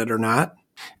comforted or not.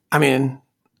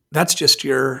 That's just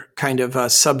your kind of a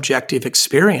subjective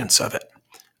experience of it.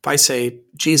 If I say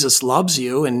Jesus loves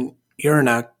you and you're in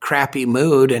a crappy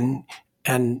mood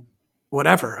and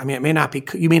whatever, it may not be,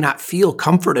 you may not feel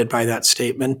comforted by that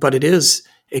statement, but it is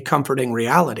a comforting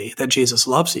reality that Jesus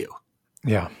loves you.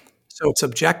 Yeah. So it's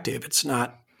objective. It's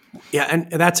not, and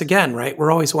that's again, right?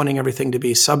 We're always wanting everything to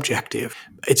be subjective.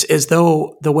 It's as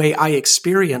though the way I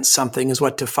experience something is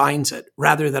what defines it,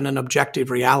 rather than an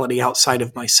objective reality outside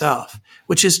of myself,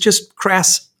 which is just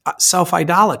crass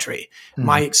self-idolatry.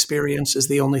 My experience is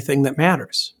the only thing that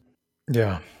matters.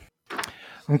 Yeah.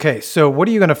 Okay, so what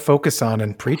are you going to focus on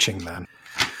in preaching then?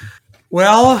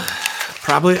 Well,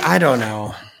 probably, I don't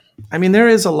know. There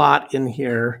is a lot in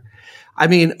here.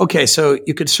 Okay, so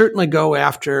you could certainly go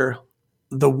after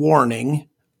the warning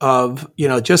of,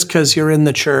 just because you're in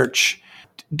the church,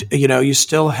 you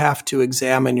still have to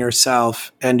examine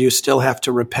yourself and you still have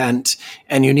to repent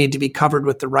and you need to be covered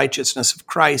with the righteousness of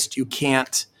Christ. You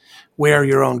can't wear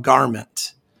your own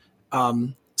garment.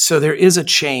 So there is a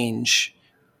change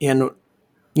in,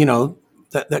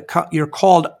 that you're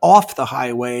called off the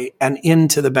highway and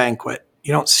into the banquet.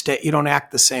 You don't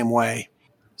act the same way.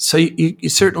 So you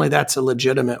certainly, that's a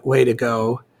legitimate way to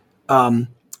go.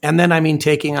 And then,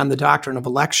 taking on the doctrine of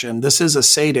election, this is a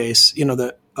sedes,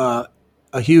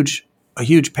 a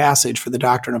huge passage for the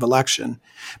doctrine of election.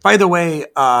 By the way,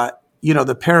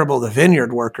 the parable of the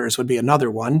vineyard workers would be another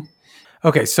one.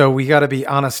 Okay, so we got to be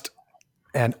honest.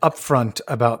 and upfront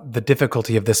about the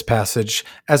difficulty of this passage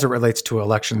as it relates to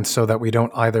elections, so that we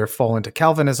don't either fall into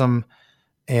Calvinism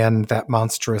and that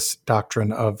monstrous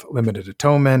doctrine of limited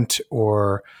atonement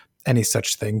or any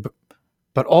such thing,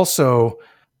 but also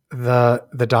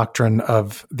the doctrine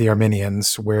of the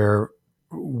Arminians, where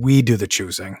we do the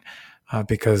choosing,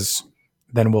 because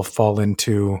then we'll fall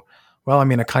into,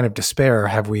 a kind of despair.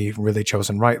 Have we really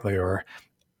chosen rightly? Or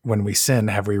when we sin,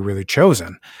 have we really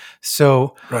chosen?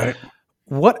 So, right.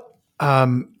 What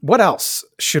else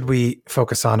should we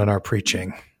focus on in our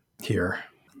preaching here?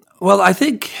 Well, I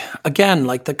think, again,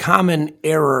 like the common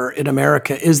error in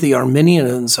America is the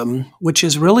Arminianism, which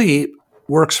is really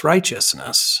works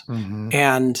righteousness. Mm-hmm.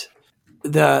 And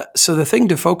so the thing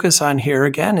to focus on here,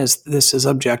 again, is this is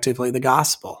objectively the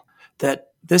gospel, that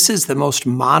this is the most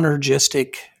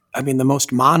monergistic, the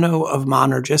most mono of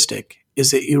monergistic,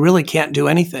 is that you really can't do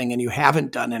anything and you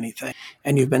haven't done anything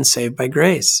and you've been saved by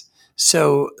grace.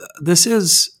 So this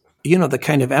is, the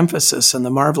kind of emphasis and the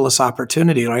marvelous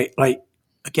opportunity, right?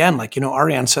 Our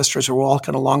ancestors were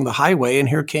walking along the highway and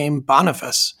here came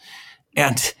Boniface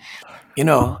and,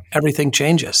 everything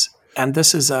changes. And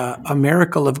this is a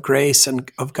miracle of grace and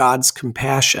of God's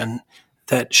compassion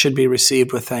that should be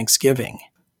received with thanksgiving.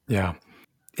 Yeah.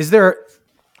 Is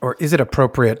it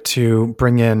appropriate to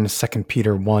bring in 2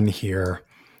 Peter 1 here,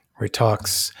 where he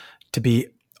talks to be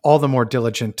all the more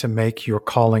diligent to make your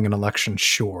calling and election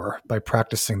sure by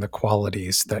practicing the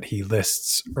qualities that he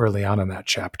lists early on in that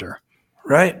chapter?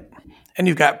 Right. And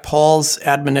you've got Paul's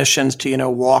admonitions to,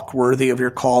 walk worthy of your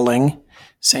calling.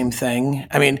 Same thing.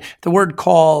 The word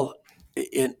call,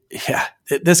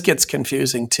 this gets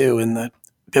confusing too in the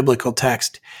biblical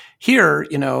text. Here,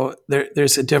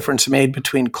 there's a difference made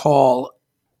between call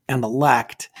and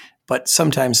elect, but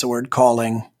sometimes the word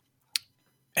calling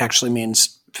actually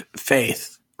means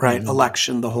faith, right? Mm-hmm.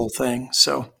 Election, the whole thing.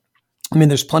 So,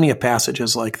 there's plenty of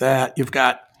passages like that. You've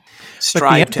got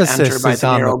strive to enter by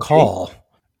the narrow call. Gate.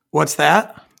 What's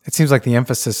that? It seems like the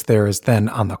emphasis there is then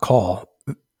on the call.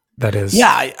 That is,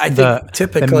 I think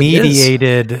typically the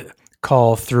mediated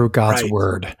call through God's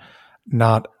word,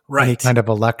 not any kind of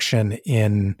election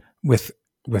with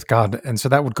God. And so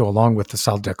that would go along with the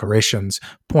solid declarations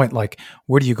point. Like,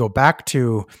 where do you go back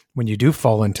to when you do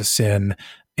fall into sin?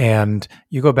 And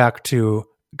you go back to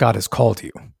God has called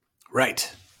you.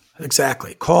 Right.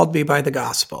 Exactly. Called me by the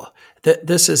gospel.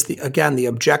 This is the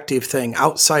objective thing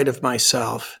outside of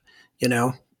myself.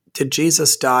 Did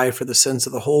Jesus die for the sins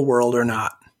of the whole world or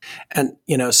not? And,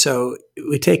 so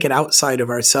we take it outside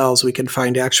of ourselves. We can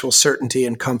find actual certainty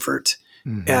and comfort.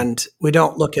 Mm-hmm. And we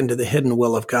don't look into the hidden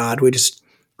will of God. We just,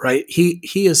 right? He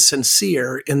is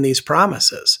sincere in these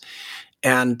promises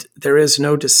and there is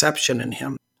no deception in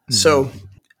him. Mm-hmm. So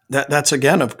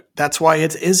that's why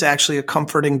it is actually a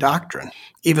comforting doctrine,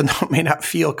 even though it may not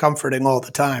feel comforting all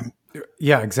the time.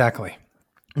 Yeah, exactly.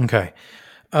 Okay.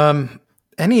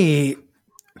 Any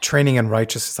training in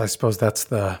righteousness, I suppose that's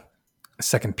the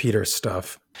 2 Peter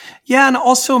stuff. Yeah. And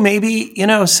also maybe,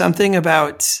 something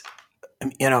about,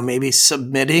 maybe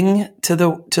submitting to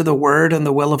the word and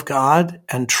the will of God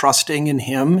and trusting in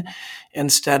him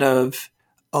instead of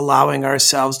allowing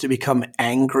ourselves to become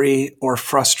angry or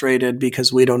frustrated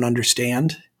because we don't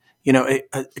understand,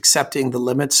 accepting the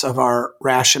limits of our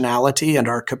rationality and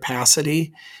our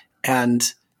capacity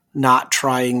and not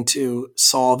trying to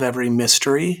solve every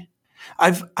mystery.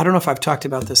 I don't know if I've talked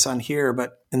about this on here,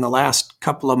 but in the last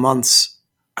couple of months,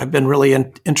 I've been really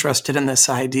interested in this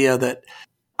idea that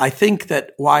I think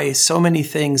that why so many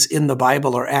things in the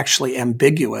Bible are actually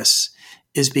ambiguous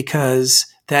is because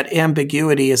that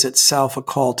ambiguity is itself a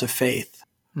call to faith.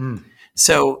 Mm.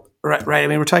 So, right.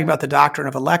 We're talking about the doctrine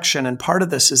of election, and part of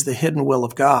this is the hidden will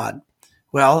of God.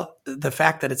 Well, the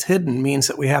fact that it's hidden means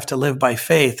that we have to live by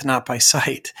faith, not by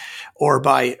sight, or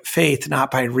by faith,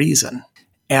 not by reason.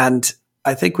 And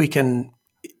I think we can,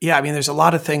 there's a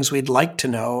lot of things we'd like to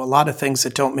know, a lot of things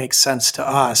that don't make sense to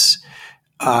us.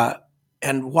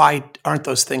 And why aren't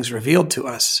those things revealed to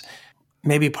us?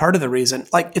 Maybe part of the reason,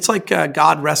 it's like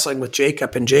God wrestling with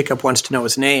Jacob, and Jacob wants to know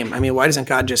his name. Why doesn't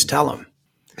God just tell him?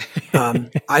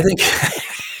 I think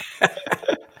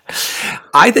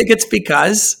it's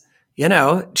because,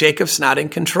 Jacob's not in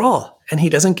control and he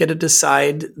doesn't get to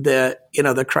decide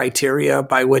the criteria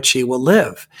by which he will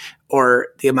live or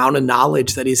the amount of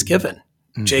knowledge that he's given.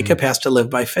 Mm-hmm. Jacob has to live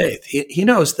by faith. He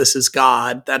knows this is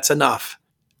God. That's enough,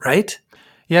 right?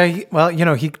 Yeah.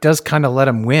 He does kind of let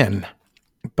him win,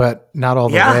 but not all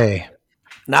the way.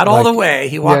 Not all the way.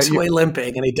 He walks away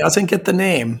limping and he doesn't get the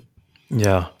name.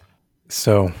 Yeah.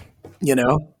 So,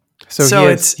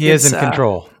 So he is in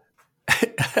control.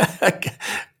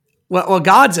 Well,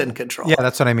 God's in control. Yeah,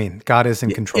 that's what I mean. God is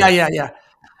in control.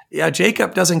 Yeah,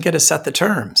 Jacob doesn't get to set the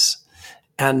terms,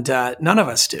 and none of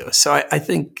us do. So I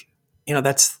think,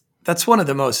 that's one of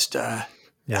the most,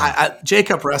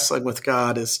 Jacob wrestling with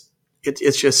God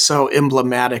it's just so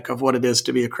emblematic of what it is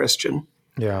to be a Christian.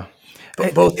 Yeah.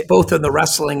 Both in the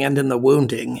wrestling and in the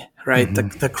wounding, right?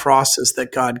 Mm-hmm. The crosses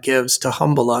that God gives to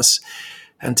humble us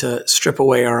and to strip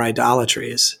away our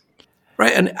idolatries.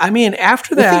 Right. And I mean,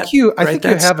 after that, I think you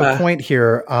have a point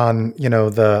here on,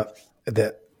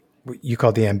 the you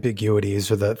call the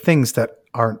ambiguities or the things that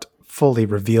aren't fully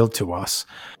revealed to us.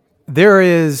 There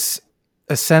is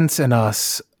a sense in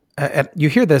us, you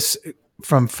hear this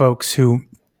from folks who,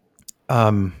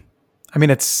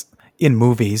 it's in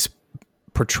movies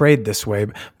portrayed this way,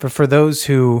 but for those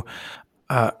who,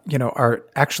 are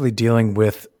actually dealing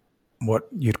with what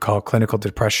you'd call clinical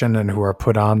depression and who are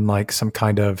put on like some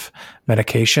kind of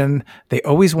medication, they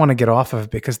always want to get off of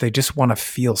it because they just want to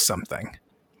feel something.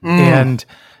 And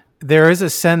there is a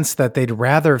sense that they'd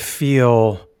rather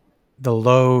feel the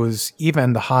lows,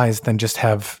 even the highs, than just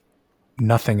have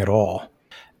nothing at all.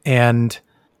 And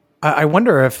I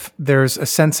wonder if there's a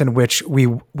sense in which we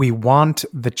want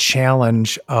the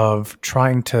challenge of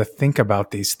trying to think about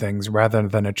these things rather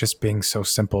than it just being so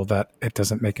simple that it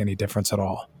doesn't make any difference at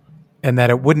all. And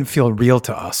that it wouldn't feel real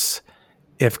to us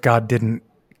if God didn't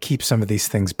keep some of these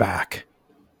things back.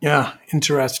 Yeah,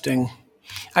 interesting.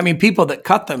 I mean, people that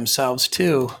cut themselves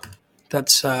too,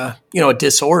 that's, a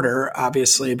disorder,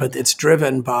 obviously, but it's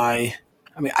driven by,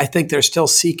 I think they're still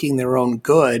seeking their own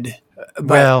good.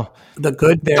 But the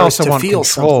good there is to feel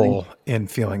control something. In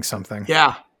feeling something.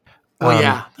 Yeah.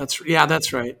 Well, that's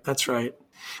right. That's right.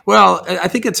 Well, I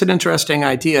think it's an interesting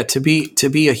idea to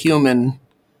be a human.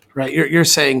 Right, you're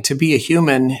saying to be a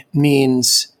human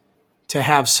means to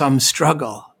have some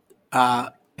struggle,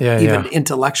 even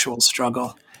intellectual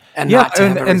struggle, and not to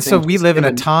have everything. And so we live in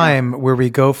a time where we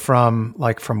go from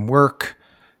work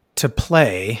to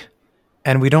play,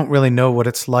 and we don't really know what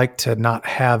it's like to not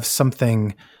have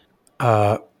something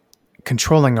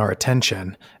controlling our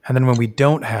attention. And then when we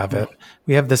don't have it,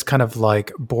 we have this kind of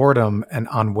like boredom and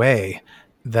ennui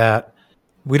that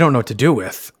we don't know what to do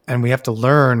with. And we have to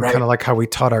learn kind of like how we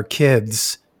taught our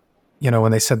kids,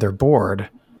 when they said they're bored,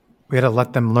 we had to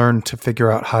let them learn to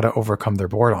figure out how to overcome their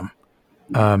boredom.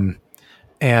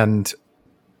 And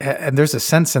there's a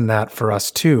sense in that for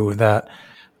us too, that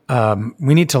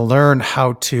we need to learn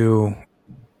how to,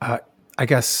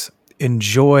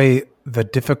 enjoy the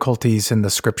difficulties in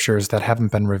the scriptures that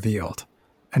haven't been revealed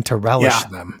and to relish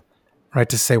them, right?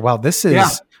 To say, wow, this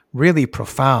is really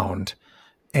profound.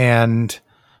 And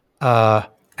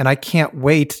I can't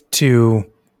wait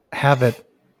to have it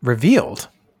revealed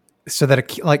so that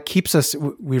it keeps us,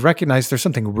 we recognize there's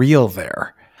something real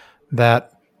there,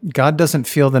 that God doesn't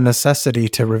feel the necessity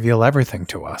to reveal everything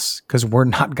to us because we're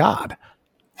not God.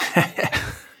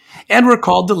 And we're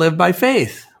called to live by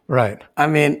faith. Right.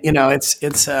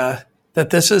 It's that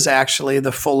this is actually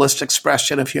the fullest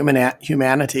expression of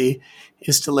humanity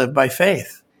is to live by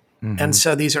faith. Mm-hmm. And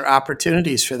so these are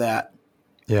opportunities for that.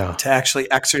 Yeah. To actually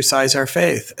exercise our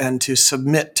faith and to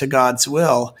submit to God's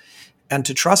will and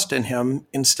to trust in him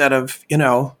instead of,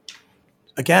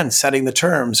 again, setting the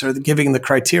terms or giving the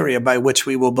criteria by which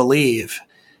we will believe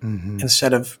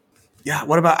instead of,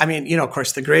 what about, of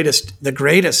course, the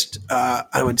greatest,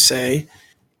 I would say,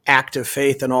 act of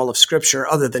faith in all of Scripture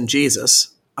other than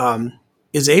Jesus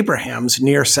is Abraham's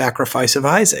near sacrifice of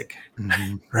Isaac,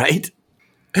 right?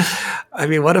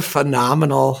 What a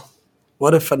phenomenal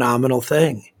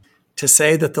thing to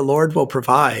say that the Lord will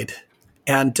provide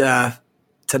and to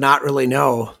not really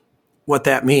know what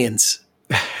that means.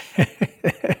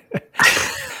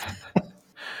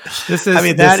 This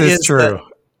is true.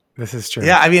 This is true.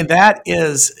 Yeah,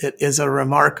 it is a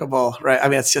remarkable, right?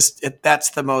 That's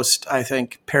the most, I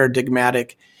think,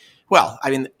 paradigmatic. Well,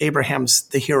 Abraham's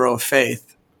the hero of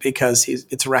faith because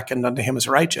it's reckoned unto him as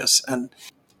righteous. And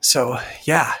so,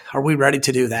 are we ready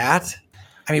to do that?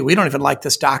 We don't even like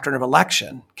this doctrine of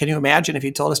election. Can you imagine if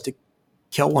he told us to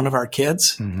kill one of our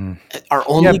kids, our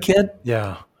only kid?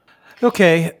 Yeah.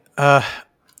 Okay.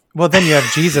 Well, then you have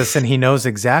Jesus, and he knows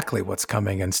exactly what's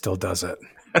coming and still does it.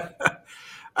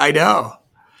 I know.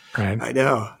 Right. I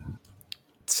know.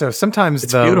 So sometimes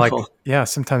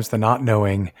sometimes the not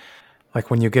knowing,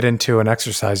 like when you get into an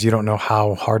exercise, you don't know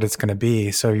how hard it's going to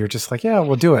be. So you're just like,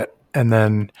 we'll do it. And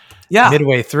then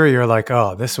midway through, you're like,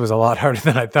 oh, this was a lot harder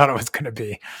than I thought it was going to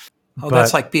be. Oh,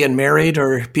 that's like being married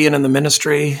or being in the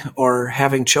ministry or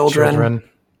having children.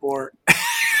 Or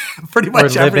pretty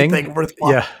much everything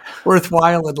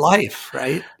worthwhile in life,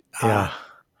 right? Yeah.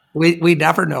 We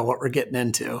never know what we're getting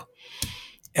into.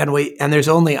 and there's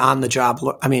only on the job.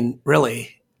 I mean,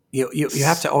 really, you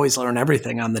have to always learn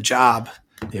everything on the job.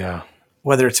 Yeah.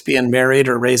 Whether it's being married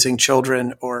or raising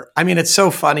children, I mean, it's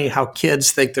so funny how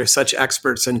kids think they're such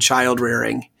experts in child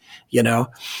rearing,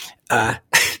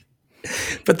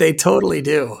 but they totally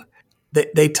do.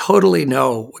 They totally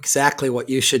know exactly what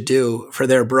you should do for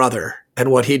their brother and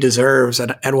what he deserves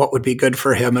and what would be good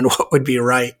for him and what would be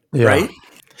right. Yeah. Right.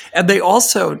 And they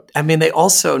also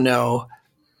know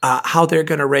how they're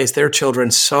going to raise their children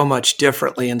so much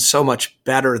differently and so much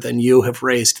better than you have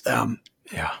raised them.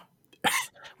 Yeah.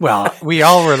 Well, we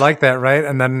all were like that, right?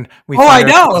 And then we I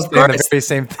know, of saying course. the very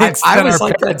same things I that was our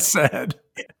like parents said.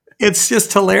 It's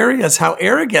just hilarious how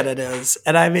arrogant it is.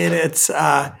 And I mean,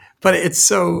 but it's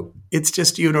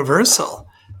just universal.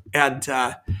 And,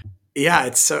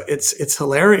 it's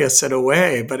hilarious in a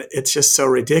way, but it's just so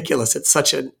ridiculous. It's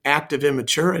such an act of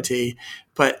immaturity.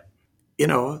 But,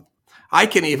 I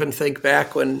can even think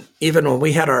back when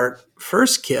we had our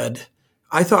first kid,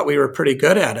 I thought we were pretty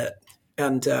good at it.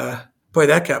 And, boy,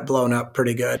 that got blown up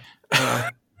pretty good.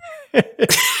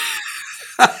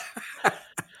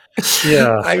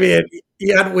 Yeah. I mean,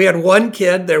 we had one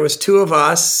kid. There was two of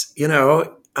us.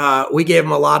 We gave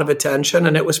him a lot of attention,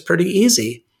 and it was pretty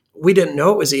easy. We didn't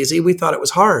know it was easy. We thought it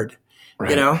was hard.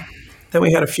 Right. Then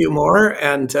we had a few more,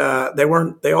 and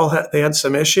they had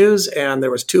some issues, and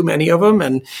there was too many of them,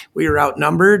 and we were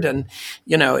outnumbered, and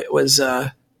it was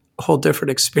a whole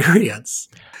different experience.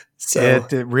 So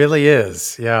It really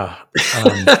is. Yeah.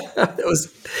 it was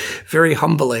very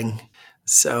humbling.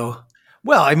 So,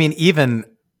 well, I mean, even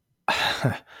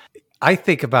I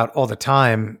think about all the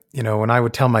time, when I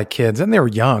would tell my kids, and they were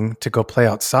young, to go play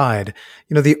outside,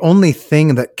 the only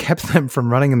thing that kept them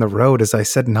from running in the road is I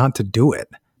said not to do it.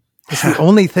 It's the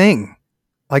only thing.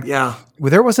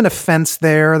 There wasn't a fence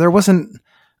there. There wasn't,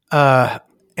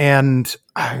 and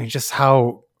I mean, just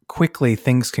how quickly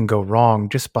things can go wrong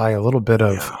just by a little bit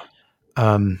of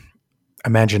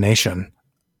imagination.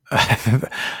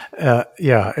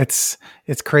 It's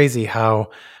crazy how,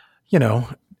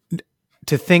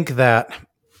 to think that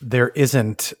there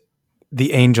isn't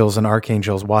the angels and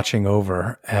archangels watching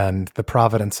over and the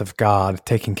providence of God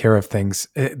taking care of things,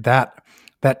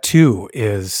 that too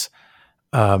is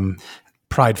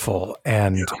prideful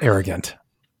and arrogant.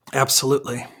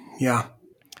 Absolutely. Yeah.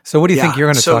 So what do you think you're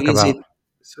going to talk about?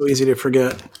 So easy to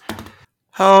forget.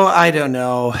 Oh, I don't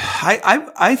know.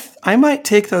 I might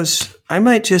take those. I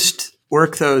might just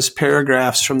work those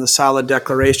paragraphs from the Solid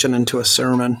Declaration into a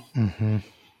sermon,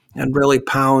 and really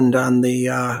pound on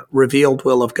the revealed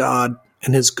will of God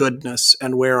and His goodness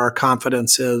and where our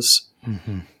confidence is.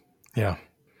 Mm-hmm. Yeah,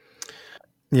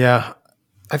 yeah.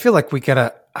 I feel like we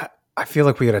gotta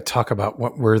talk about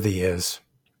what worthy is.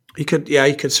 You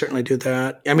could certainly do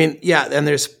that. I mean, yeah. And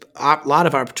there's a lot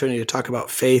of opportunity to talk about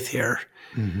faith here.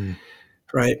 Mm-hmm.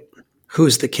 Right.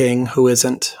 Who's the king? Who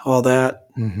isn't? All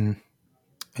that. Mm-hmm.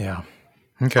 Yeah.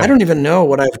 Okay. I don't even know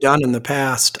what I've done in the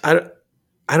past. I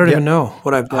don't even know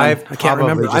what I've done. I can't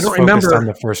remember. I don't remember on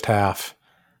the first half.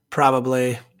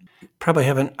 Probably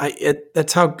haven't.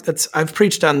 I've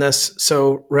preached on this.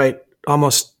 So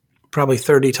almost probably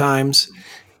 30 times.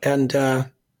 And,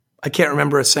 I can't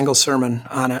remember a single sermon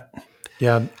on it.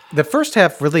 Yeah. The first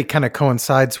half really kind of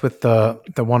coincides with the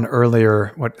one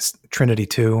earlier, Trinity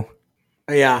 2.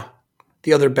 Yeah.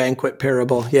 The other banquet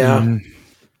parable. Yeah.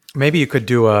 Maybe you could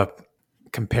do a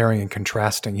comparing and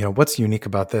contrasting, what's unique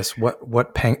about this?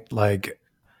 What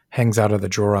hangs out of the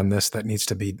drawer on this that needs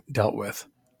to be dealt with?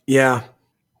 Yeah.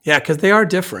 Yeah. Cause they are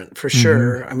different for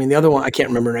sure. I mean, the other one, I can't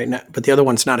remember right now, but the other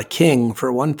one's not a king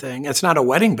for one thing. It's not a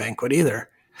wedding banquet either.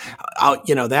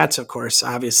 That's of course,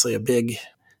 obviously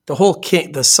the whole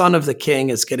king, the son of the king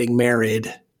is getting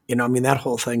married. That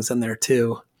whole thing's in there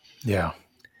too. Yeah.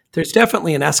 There's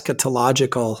definitely an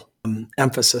eschatological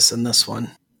emphasis in this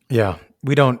one. Yeah.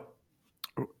 We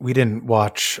didn't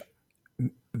watch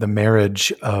the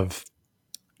marriage of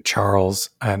Charles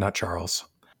and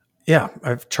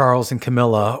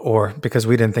Camilla, because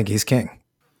we didn't think he's king.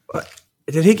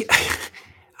 Did he?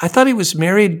 I thought he was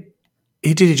married.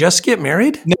 Did he just get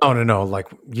married? No. Like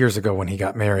years ago when he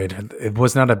got married, it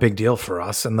was not a big deal for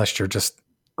us unless you're just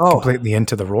completely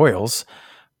into the royals.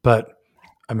 But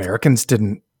Americans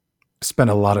didn't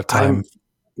spend a lot of time.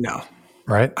 No.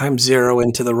 Right? I'm zero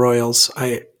into the royals.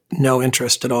 No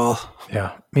interest at all.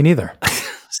 Yeah, me neither.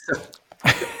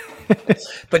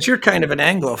 But you're kind of an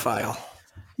Anglophile.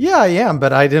 Yeah, I am,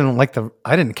 but I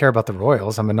didn't care about the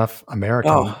royals. I'm enough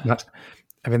American. Oh.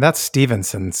 That's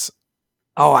Stevenson's.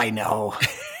 Oh, I know.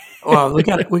 Well, we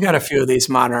got a few of these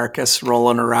monarchists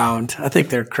rolling around. I think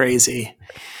they're crazy.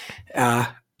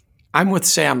 I'm with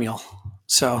Samuel,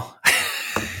 so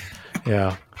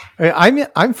Yeah.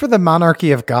 I'm for the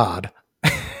monarchy of God.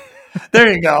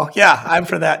 There you go. Yeah, I'm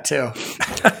for that too.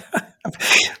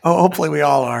 Hopefully we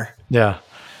all are. Yeah.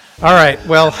 All right.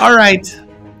 Well, all right.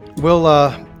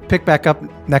 We'll pick back up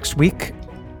next week,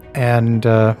 and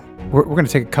we're going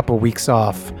to take a couple weeks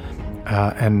off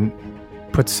and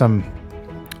put some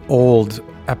old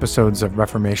episodes of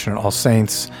Reformation and All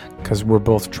Saints because we're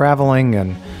both traveling,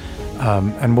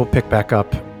 and we'll pick back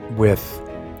up with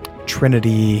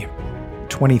Trinity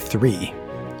 23.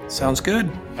 Sounds good.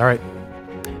 All right.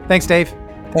 Thanks, Dave.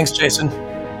 Thanks, Jason.